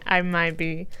good. Then I might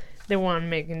be the one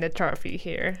making the trophy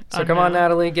here. So come on,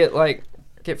 Natalie, get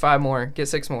 5 more, get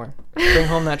 6 more. Bring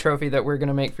home that trophy that we're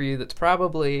gonna make for you. That's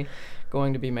probably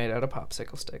going to be made out of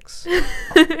popsicle sticks.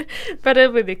 But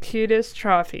it'll be the cutest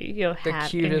trophy you'll The have.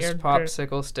 cutest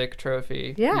popsicle stick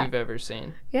trophy you've ever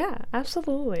seen. Yeah,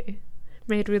 absolutely.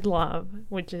 Made with love,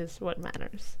 which is what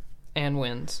matters. And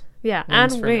wins. Yeah,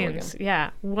 Wins and for wins. Milligan. Yeah,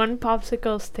 1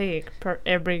 popsicle stick per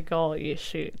every goal you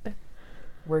shoot.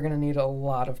 We're gonna need a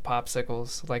lot of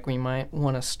popsicles. We might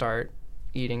want to start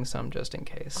eating some just in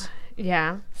case.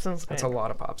 Yeah, sounds good. That's a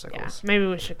lot of Yeah, popsicles. maybe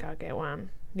we should go get one.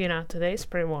 Today's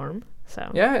pretty warm, so.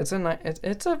 Yeah, it's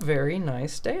a very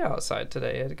nice day outside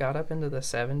today. It got up into the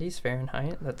 70s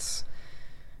Fahrenheit. That's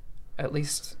at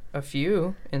least a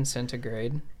few in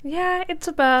centigrade. Yeah, it's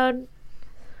about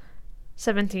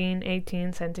 17,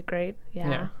 18 centigrade.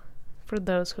 Yeah. For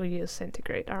those who use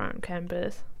centigrade around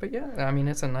campus. But yeah,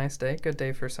 it's a nice day. Good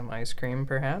day for some ice cream,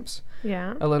 perhaps.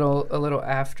 Yeah. A little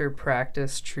after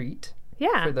practice treat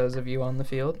Yeah. for those of you on the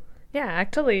field. Yeah,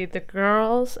 actually, the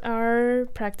girls are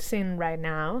practicing right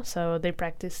now. So they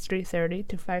practice 3:30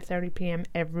 to 5:30 p.m.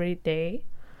 every day.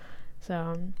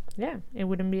 So, it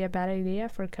wouldn't be a bad idea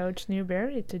for Coach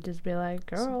Newberry to just be like,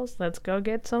 girls, let's go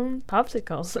get some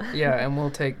popsicles. Yeah, and we'll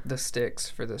take the sticks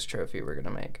for this trophy we're going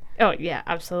to make. Oh, yeah,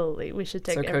 absolutely. We should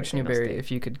take So, every Coach single Newberry, stick.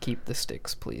 if you could keep the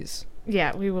sticks, please.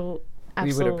 Yeah, we will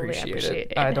absolutely We would appreciate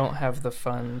it. I don't have the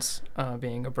funds,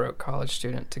 being a broke college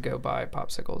student, to go buy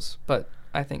popsicles, but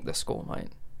I think the school might.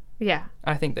 Yeah.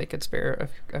 I think they could spare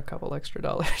a couple extra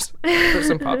dollars for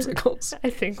some popsicles. I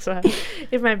think so.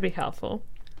 It might be helpful.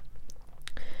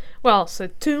 Well, so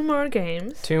 2 more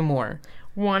games. 2 more.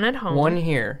 1 at home. 1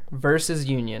 here versus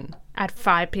Union. At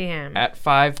 5 p.m. At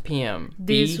 5 p.m.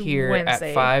 This Be here Wednesday.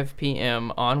 at 5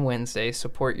 p.m. on Wednesday.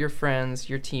 Support your friends,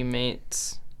 your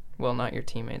teammates. Well, not your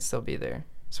teammates. They'll be there.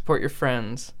 Support your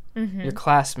friends, your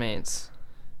classmates,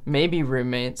 maybe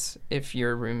roommates if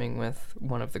you're rooming with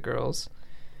one of the girls.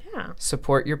 Yeah.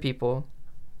 Support your people.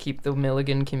 Keep the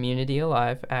Milligan community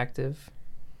alive, active,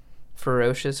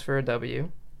 ferocious for a W.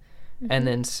 And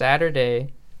then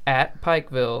Saturday at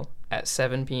Pikeville at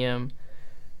 7 p.m.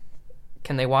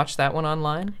 Can they watch that one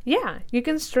online? Yeah, you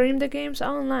can stream the games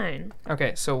online.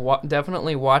 Okay, so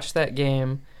definitely watch that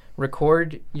game.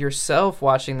 Record yourself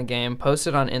watching the game. Post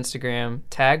it on Instagram.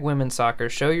 Tag Women's Soccer.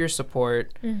 Show your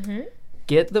support.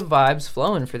 Get the vibes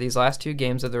flowing for these last 2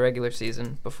 games of the regular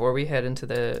season before we head into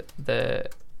the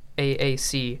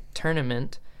AAC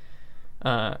tournament.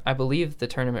 I believe the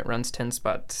tournament runs 10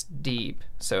 spots deep.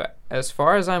 So as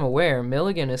far as I'm aware,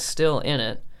 Milligan is still in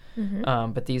it.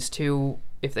 Mm-hmm. But these two,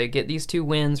 if they get these 2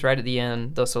 wins right at the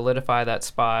end, they'll solidify that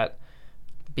spot.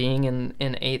 Being in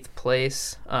 8th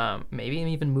place, maybe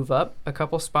even move up a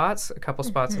couple spots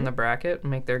in the bracket,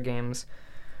 make their games.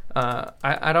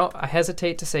 I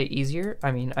hesitate to say easier.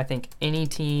 I mean, I think any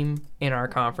team in our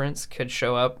conference could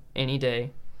show up any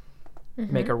day,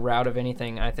 make a rout of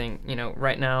anything. I think,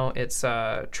 right now it's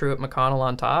Truett McConnell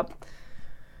on top.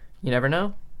 You never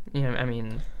know. I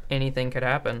mean, anything could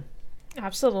happen.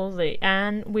 Absolutely.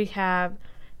 And we have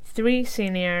 3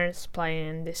 seniors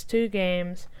playing these 2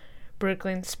 games.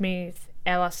 Brooklyn Smith,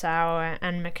 Ella Sawa,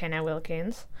 and McKenna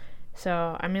Wilkins.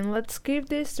 So, I mean, let's give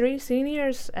these 3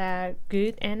 seniors a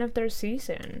good end of their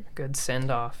season. Good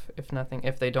send-off,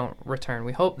 if they don't return.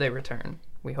 We hope they return.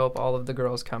 We hope all of the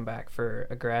girls come back for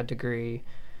a grad degree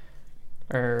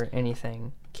or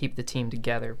anything. Keep the team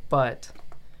together. But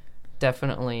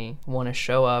definitely want to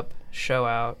show up, show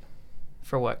out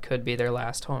for what could be their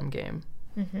last home game.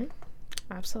 Mm-hmm.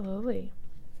 Absolutely.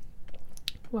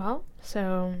 Well,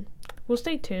 so we'll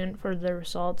stay tuned for the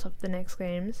results of the next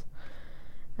games,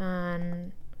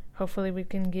 and hopefully we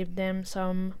can give them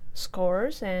some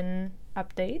scores and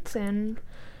updates and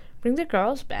bring the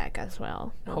girls back as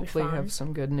well. Hopefully have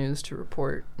some good news to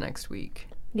report next week.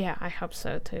 Yeah, I hope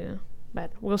so too.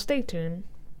 But we'll stay tuned.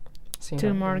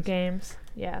 2 more games.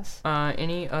 Yes.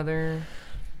 Any other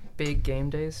big game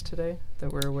days today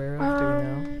that we're aware of? Do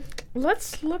we know?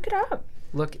 Let's look it up.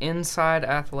 Look inside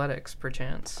athletics,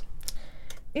 perchance.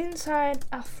 Inside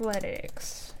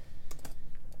athletics.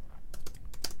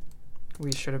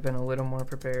 We should have been a little more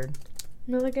prepared.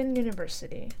 Milligan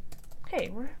University.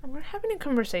 Hey, we're having a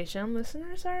conversation.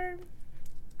 Listeners are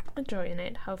enjoying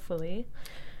it, hopefully.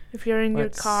 If you're in your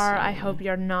car, I hope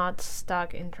you're not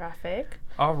stuck in traffic.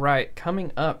 All right,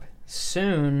 coming up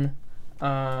soon,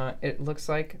 it looks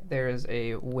like there is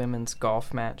a women's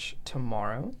golf match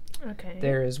tomorrow. Okay.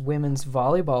 There is women's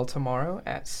volleyball tomorrow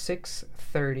at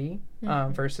 6:30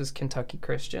 versus Kentucky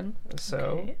Christian.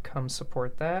 So come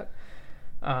support that.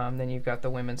 Then you've got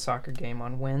the women's soccer game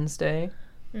on Wednesday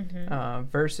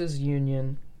versus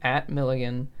Union at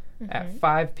Milligan at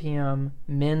 5 p.m.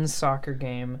 Men's soccer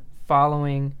game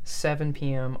following 7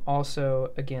 p.m.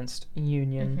 also against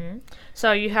Union.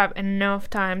 So you have enough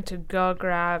time to go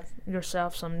grab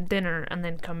yourself some dinner and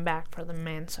then come back for the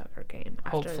men's soccer game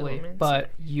after Hopefully, the women's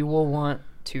but soccer. you will want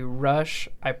to rush.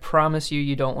 I promise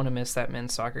you don't want to miss that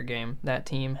men's soccer game. That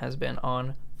team has been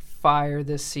on fire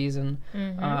this season.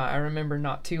 I remember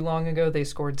not too long ago they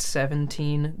scored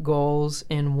 17 goals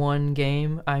in one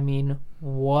game. I mean,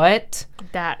 what?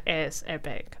 That is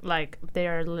epic. Like, they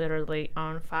are literally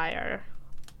on fire.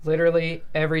 Literally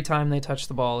every time they touch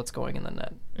the ball, it's going in the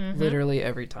net. Literally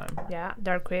every time. Yeah,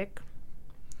 they're quick.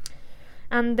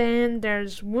 And then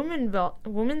there's women's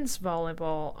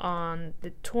volleyball on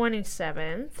the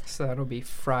 27th. So that'll be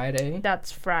Friday.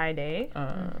 That's Friday.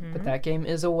 But that game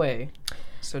is away.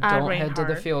 So At don't head to the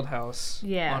Reinhardt. field house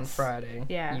Yes. on Friday.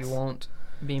 Yes. You won't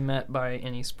be met by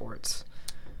any sports.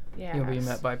 Yes. You'll be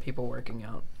met by people working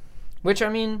out. Which, I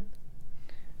mean...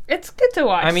 It's good to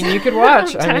watch. I mean, you could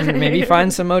watch. I mean, maybe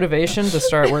find some motivation to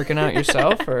start working out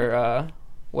yourself or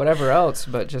whatever else,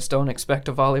 but just don't expect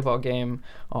a volleyball game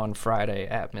on Friday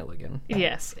at Milligan.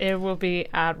 Yes, it will be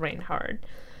at Reinhardt.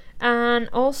 And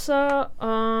also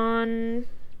on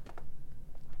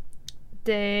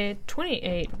the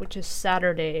 28th, which is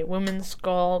Saturday, women's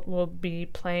golf will be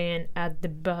playing at the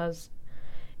Buzz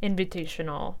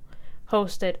Invitational,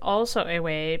 hosted also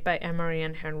away by Emery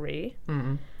and Henry.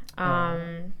 It's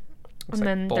And like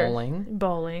then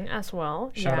bowling as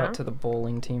well. Shout out to the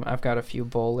bowling team. I've got a few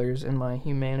bowlers in my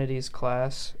humanities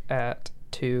class at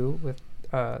 2 with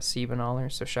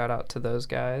Siebenaller, so shout out to those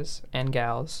guys and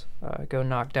gals. Go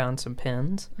knock down some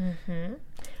pins.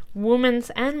 Women's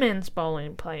and men's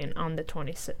bowling playing on the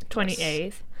 28th.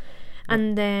 Yes.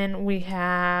 And then we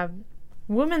have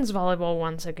women's volleyball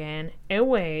once again,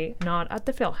 away, not at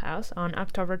the Fieldhouse, on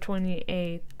October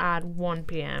 28th at 1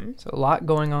 p.m. So a lot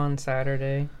going on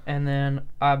Saturday. And then,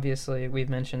 obviously, we've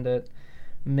mentioned it,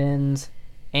 men's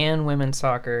and women's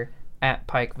soccer at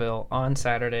Pikeville on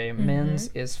Saturday. Men's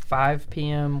is 5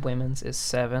 p.m., women's is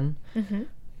 7.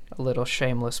 A little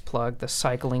shameless plug, the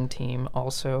cycling team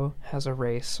also has a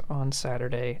race on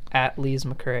Saturday at Lees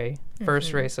McRae.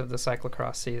 First race of the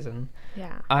cyclocross season.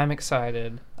 Yeah. I'm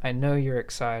excited. I know you're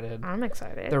excited. I'm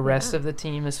excited. The rest of the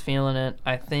team is feeling it.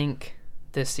 I think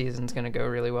this season's going to go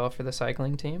really well for the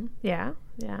cycling team. Yeah.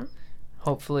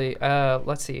 Hopefully.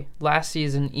 Let's see. Last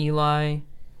season,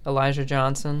 Elijah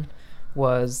Johnson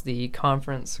was the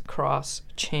conference cross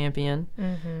champion.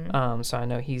 So I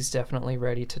know he's definitely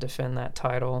ready to defend that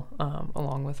title,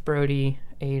 along with Brody,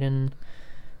 Aiden,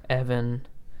 Evan,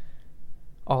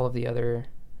 all of the other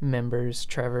members,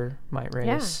 Trevor might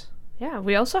race. Yeah,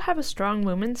 we also have a strong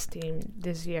women's team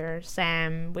this year.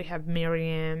 Sam, we have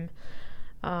Miriam,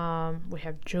 we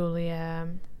have Julia,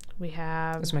 we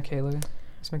have Is Michaela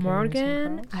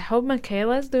Morgan. I hope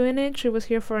Michaela's doing it. She was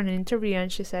here for an interview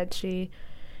and she said she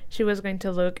was going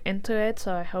to look into it,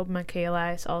 so I hope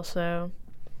Michaela is also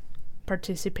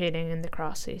participating in the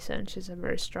cross season. She's a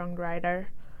very strong rider.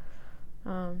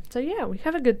 So yeah, we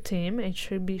have a good team. It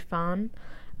should be fun.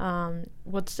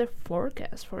 What's the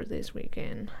forecast for this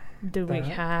weekend? Do we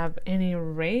have any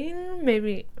rain?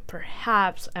 Maybe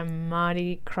perhaps a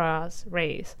muddy cross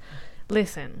race.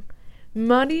 Listen,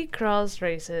 muddy cross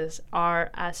races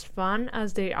are as fun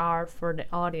as they are for the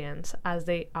audience as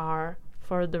they are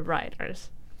for the riders.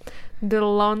 The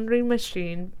laundry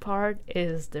machine part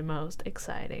is the most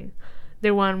exciting.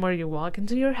 The one where you walk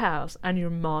into your house and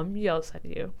your mom yells at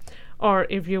you. Or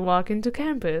if you walk into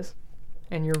campus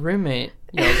and your roommate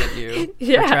yells at you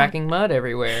Yeah. for tracking mud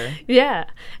everywhere. Yeah,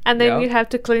 and then Yep. you have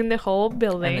to clean the whole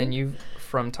building. And then you,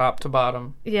 from top to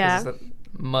bottom. Yeah. 'cause the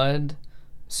mud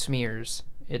smears.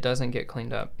 It doesn't get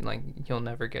cleaned up. Like, you'll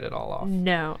never get it all off.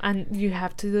 No, and you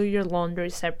have to do your laundry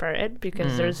separate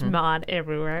because there's mud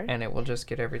everywhere. And it will just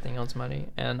get everything else muddy.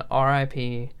 And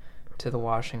RIP to the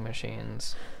washing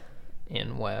machines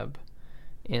in Webb,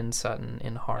 in Sutton,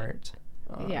 in Hart.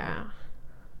 Yeah.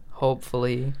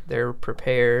 Hopefully they're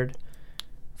prepared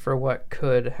for what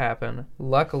could happen.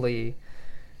 Luckily,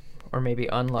 or maybe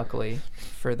unluckily,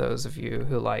 for those of you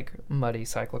who like muddy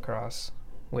cyclocross,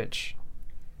 which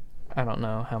I don't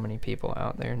know how many people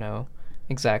out there know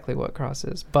exactly what cross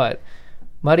is. But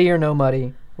muddy or no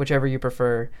muddy, whichever you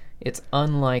prefer, it's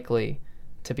unlikely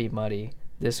to be muddy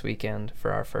this weekend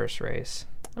for our first race.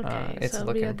 Okay, It's so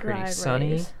it'll be a looking pretty dry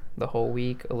sunny race. the whole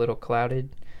week, a little cloudy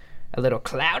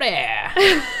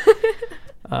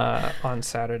on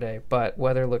Saturday, but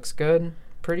weather looks good.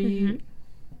 Pretty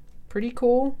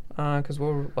cool, because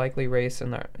we'll likely race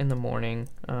in the morning,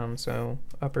 so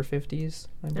upper 50s,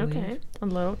 I believe. Okay, a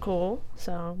little cool.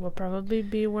 So we'll probably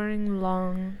be wearing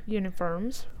long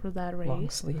uniforms for that race. Long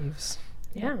sleeves.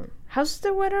 Yeah. How's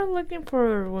the weather looking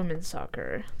for women's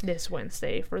soccer this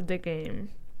Wednesday for the game?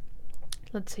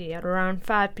 Let's see, at around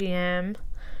 5 p.m.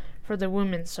 for the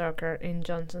women's soccer in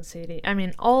Johnson City. I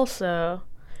mean, also,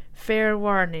 fair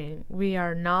warning, we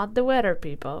are not the weather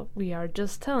people. We are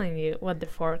just telling you what the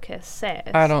forecast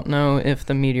says. I don't know if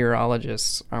the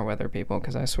meteorologists are weather people,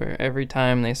 because I swear every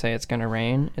time they say it's going to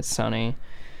rain, it's sunny.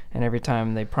 And every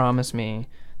time they promise me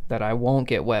that I won't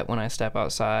get wet when I step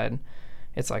outside,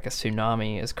 it's like a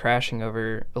tsunami is crashing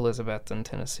over Elizabethton,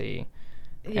 Tennessee.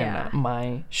 Yeah. And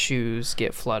my shoes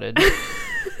get flooded.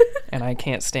 And I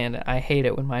can't stand it. I hate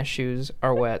it when my shoes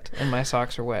are wet and my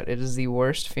socks are wet. It is the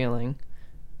worst feeling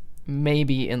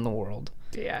maybe in the world.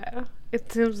 Yeah.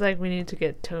 It seems like we need to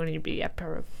get Tony B a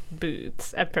pair of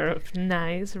boots, a pair of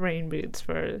nice rain boots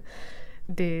for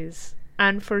these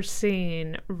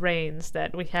unforeseen rains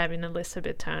that we have in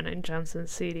Elizabethtown and Johnson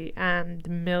City and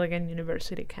the Milligan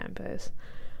University campus.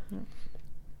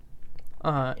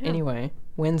 Anyway,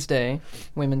 Wednesday,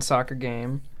 women's soccer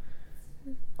game.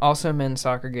 Also men's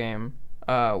soccer game.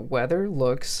 Weather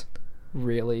looks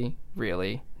really,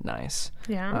 really nice.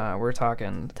 Yeah. We're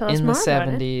talking Tell us in the more about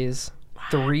it. 70s,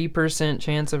 3%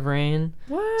 chance of rain,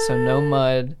 What? so no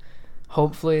mud.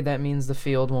 Hopefully that means the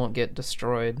field won't get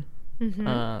destroyed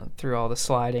through all the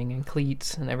sliding and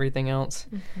cleats and everything else.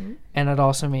 And it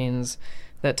also means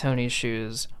that Tony's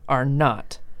shoes are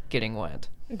not getting wet.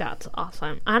 That's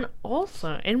awesome. And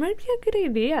also, it might be a good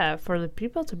idea for the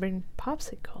people to bring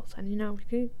popsicles. And, we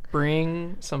could...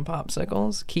 Bring some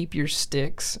popsicles, keep your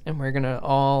sticks, and we're going to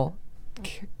all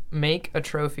make a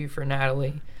trophy for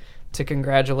Natalie to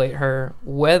congratulate her,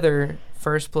 whether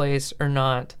first place or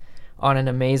not, on an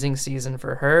amazing season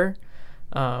for her.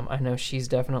 I know she's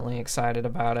definitely excited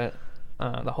about it.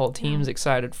 The whole team's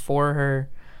excited for her.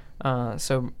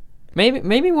 So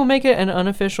maybe we'll make it an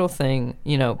unofficial thing.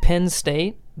 Penn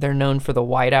State, they're known for the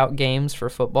whiteout games for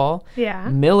football. Yeah.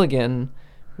 Milligan,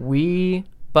 we,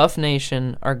 Buff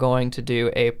Nation, are going to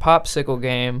do a popsicle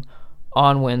game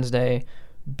on Wednesday.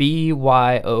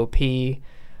 BYOP.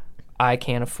 I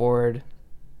can't afford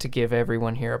to give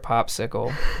everyone here a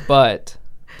popsicle, but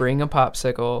bring a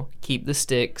popsicle, keep the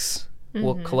sticks.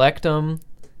 We'll collect them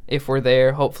if we're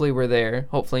there. Hopefully we're there.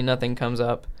 Hopefully nothing comes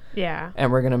up. Yeah.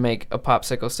 And we're going to make a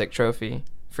popsicle stick trophy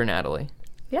for Natalie.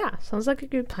 Yeah, sounds like a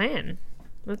good plan.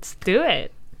 Let's do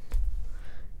it.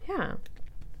 Yeah.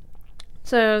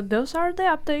 So those are the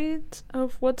updates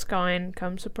of what's going.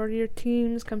 Come support your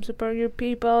teams, come support your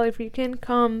people. If you can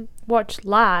come watch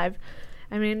live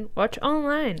I mean, watch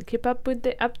online, keep up with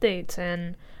the updates,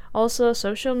 and also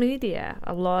social media.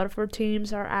 A lot of our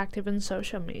teams are active in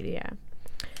social media.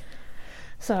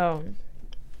 So,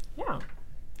 yeah.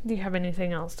 Do you have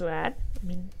anything else to add? I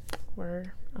mean,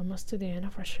 we're almost to the end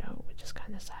of our show, which is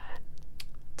kind of sad.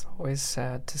 It's always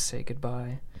sad to say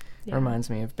goodbye. Yeah. Reminds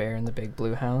me of Bear in the Big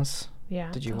Blue House.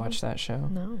 Yeah. Did you watch that show?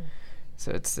 No.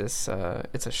 So it's this,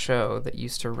 it's a show that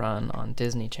used to run on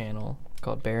Disney Channel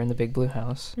called Bear in the Big Blue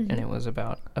House, and it was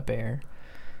about a bear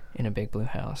in a big blue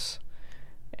house.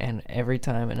 And every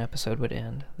time an episode would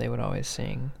end, they would always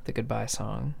sing the goodbye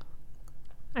song.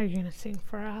 Are you gonna sing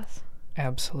for us?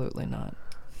 Absolutely not.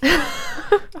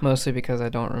 Mostly because I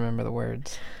don't remember the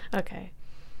words. Okay.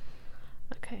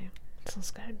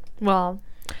 Sounds good. Well,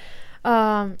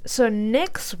 so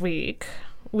next week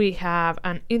we have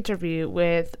an interview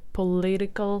with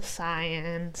political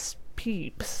science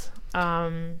peeps.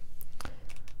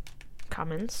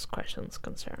 Comments, questions,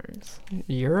 concerns.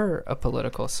 You're a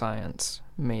political science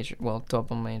major, well,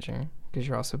 double major, because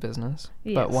you're also business.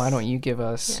 Yes. But why don't you give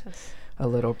us Yes. a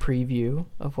little preview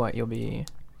of what you'll be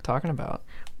talking about?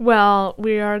 Well,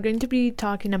 we are going to be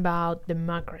talking about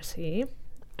democracy,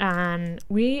 and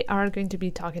we are going to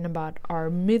be talking about our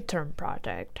midterm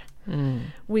project,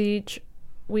 which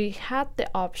we had the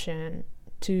option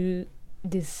to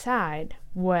decide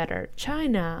whether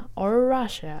China or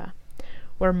Russia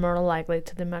were more likely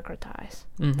to democratize.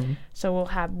 So we'll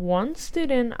have one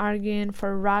student arguing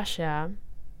for Russia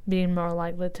being more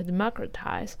likely to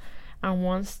democratize, and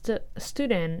one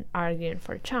student arguing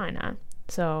for China.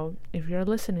 So if you're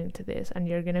listening to this and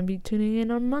you're going to be tuning in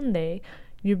on Monday,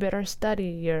 you better study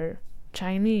your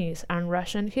Chinese and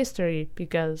Russian history,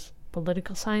 because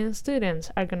political science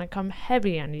students are going to come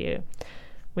heavy on you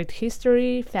with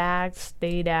history, facts,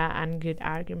 data, and good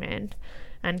argument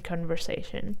and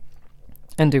conversation.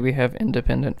 And do we have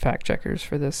independent fact checkers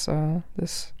for this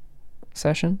this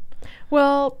session?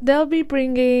 Well, they'll be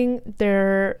bringing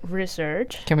their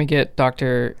research. Can we get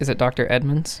Dr.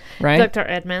 Edmonds, right? Dr.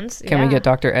 Edmonds. Can we get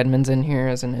Dr. Edmonds in here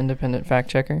as an independent fact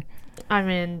checker? I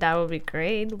mean, that would be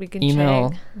great. We can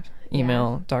Email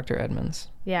check. Dr. Edmonds.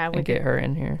 Yeah, we and get her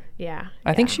in here. Yeah.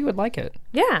 I think she would like it.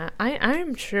 Yeah,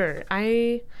 I'm sure.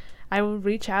 I will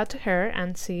reach out to her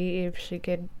and see if she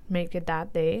could make it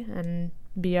that day and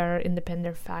be our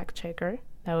independent fact checker.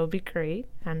 That would be great,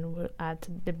 and we'll add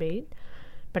to the debate.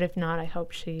 But if not, I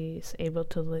hope she's able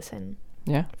to listen.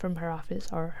 Yeah. From her office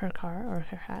or her car or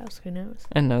her house. Who knows?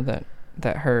 And know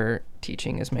that her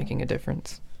teaching is making a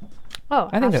difference. Oh,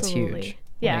 I think absolutely. that's huge.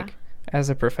 Yeah. Like, as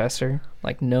a professor,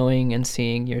 like knowing and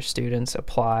seeing your students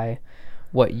apply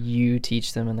what you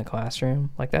teach them in the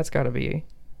classroom, like that's got to be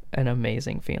an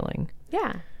amazing feeling.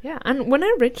 Yeah. And when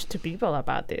I reached to people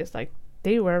about this, like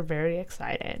they were very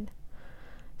excited.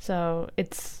 So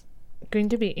it's going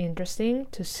to be interesting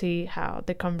to see how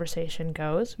the conversation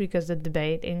goes, because the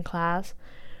debate in class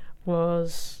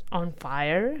was on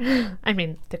fire. I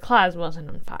mean, the class wasn't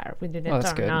on fire. We didn't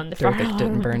turn on the fire alarm.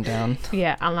 Didn't burn down.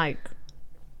 Yeah, unlike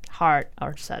Hart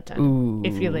or Sutton. Ooh,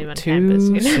 if you live on too campus.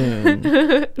 You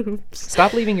know? soon. Oops.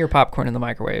 Stop leaving your popcorn in the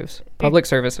microwaves. Public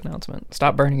service announcement.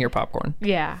 Stop burning your popcorn.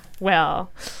 Yeah,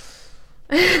 well.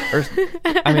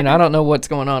 I mean, I don't know what's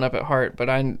going on up at Hart, but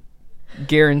I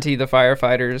guarantee the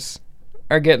firefighters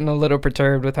are getting a little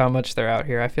perturbed with how much they're out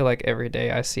here. I feel like every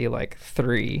day I see like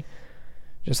 3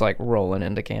 just like rolling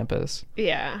into campus.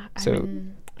 Yeah. So, I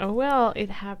mean, oh well, it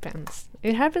happens.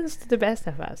 It happens to the best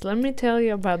of us. Let me tell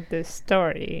you about this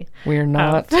story. We're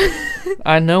not.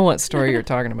 I know what story you're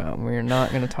talking about. We're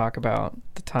not going to talk about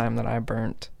the time that I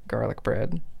burnt garlic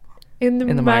bread in the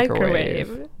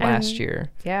microwave last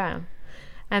year. Yeah.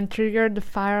 And triggered the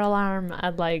fire alarm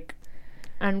at like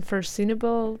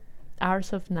unforeseeable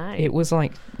hours of night. It was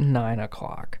like 9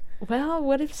 o'clock. Well,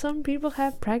 what if some people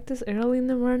have practice early in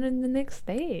the morning the next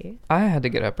day? I had to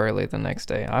get up early the next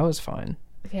day. I was fine.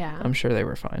 Yeah. I'm sure they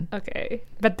were fine. Okay.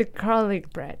 But the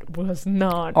garlic bread was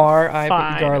not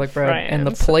R.I.P. garlic bread. friends. And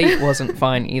the plate wasn't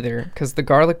fine either, because the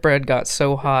garlic bread got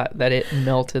so hot that it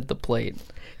melted the plate.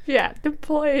 Yeah, the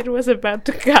plate was about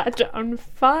to catch on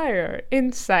fire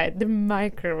inside the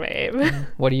microwave.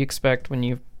 What do you expect when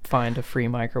you find a free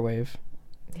microwave?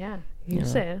 Yeah,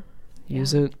 use it.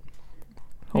 Use it.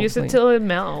 Hopefully. Use it till it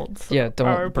melts. Yeah, don't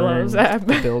or burn blows up.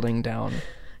 the building down.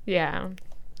 Yeah.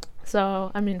 So,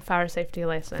 I mean, fire safety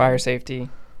lesson. Fire safety.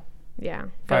 Yeah.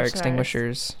 Fire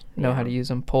extinguishers. Know how to use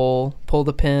them. Pull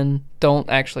the pin. Don't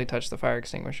actually touch the fire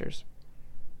extinguishers.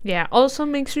 Yeah. Also,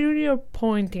 make sure you're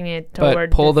pointing it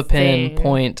toward but pull the pin. thing.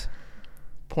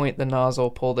 Point the nozzle.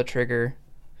 Pull the trigger.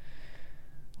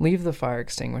 Leave the fire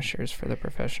extinguishers for the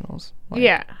professionals. Like,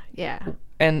 yeah.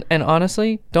 And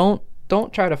honestly, don't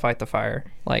don't try to fight the fire.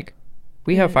 Like,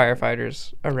 we have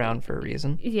firefighters around for a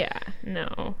reason. Yeah,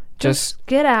 no. Just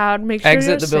get out, make sure exit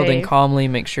you're the building safe. calmly,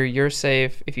 make sure you're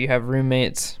safe. If you have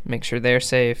roommates, make sure they're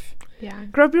safe. Yeah,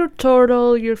 grab your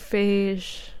turtle, your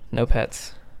fish. No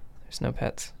pets. There's no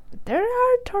pets. There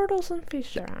are turtles and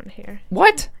fish around here.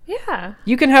 What? Yeah.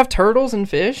 You can have turtles and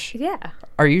fish? Yeah.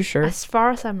 Are you sure? As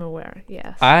far as I'm aware,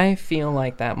 yes. I feel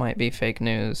like that might be fake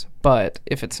news, but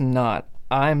if it's not,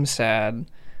 I'm sad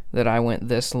that I went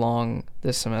this long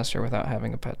this semester without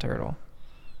having a pet turtle.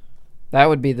 That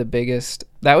would be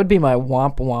that would be my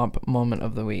womp womp moment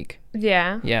of the week.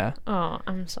 Yeah? Yeah. Oh,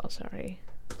 I'm so sorry.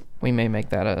 We may make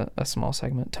that a small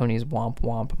segment. Tony's womp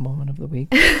womp moment of the week.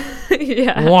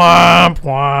 Yeah. Womp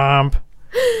womp.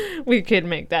 We could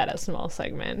make that a small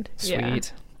segment.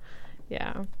 Sweet.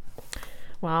 Yeah.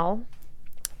 Well,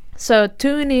 so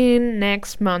tune in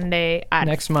next Monday at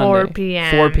 4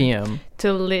 p.m. 4 p.m.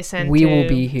 to listen We will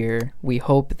be here. We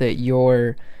hope that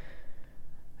you're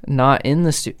not in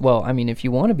the studio. Well, I mean, if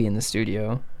you want to be in the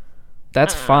studio,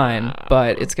 that's fine,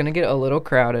 but it's going to get a little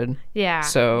crowded. Yeah.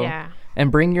 So,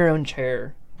 and bring your own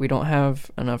chair. We don't have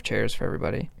enough chairs for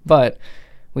everybody, but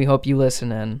we hope you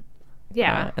listen in.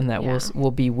 Yeah. And that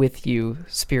we'll be with you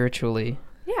spiritually.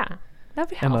 Yeah. That'd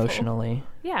be helpful. Emotionally.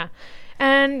 Yeah.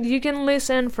 And you can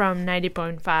listen from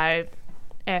 90.5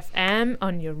 FM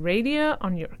on your radio,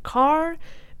 on your car.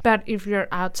 But if you're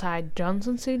outside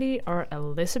Johnson City or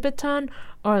Elizabethton,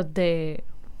 or the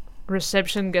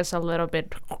reception gets a little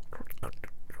bit...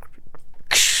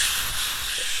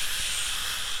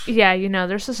 Yeah,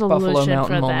 there's a solution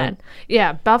for moment. that.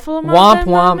 Yeah, Buffalo Womp Mountain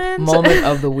womp moment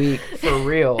of the week, for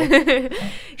real.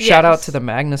 Shout out to the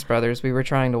Magnus brothers. We were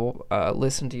trying to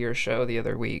listen to your show the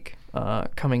other week,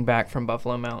 coming back from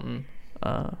Buffalo Mountain,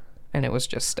 and it was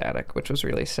just static, which was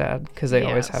really sad because they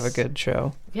always have a good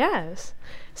show. Yes.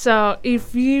 So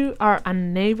if you are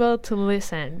unable to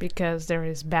listen because there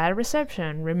is bad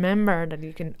reception, remember that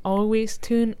you can always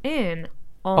tune in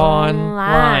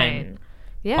online.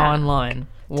 Yeah. Online.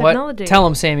 Technology. What? Tell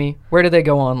them, Sammy. Where do they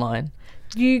go online?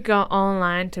 You go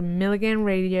online to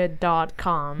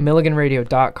milliganradio.com.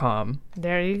 Milliganradio.com.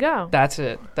 There you go. That's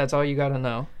it. That's all you got to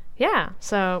know. Yeah.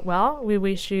 So, well, we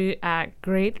wish you a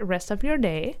great rest of your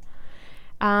day.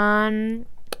 And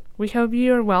we hope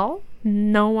you're well.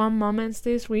 No one moments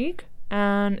this week.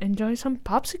 And enjoy some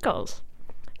popsicles.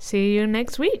 See you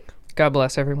next week. God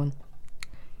bless everyone.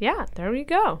 Yeah, there we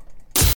go.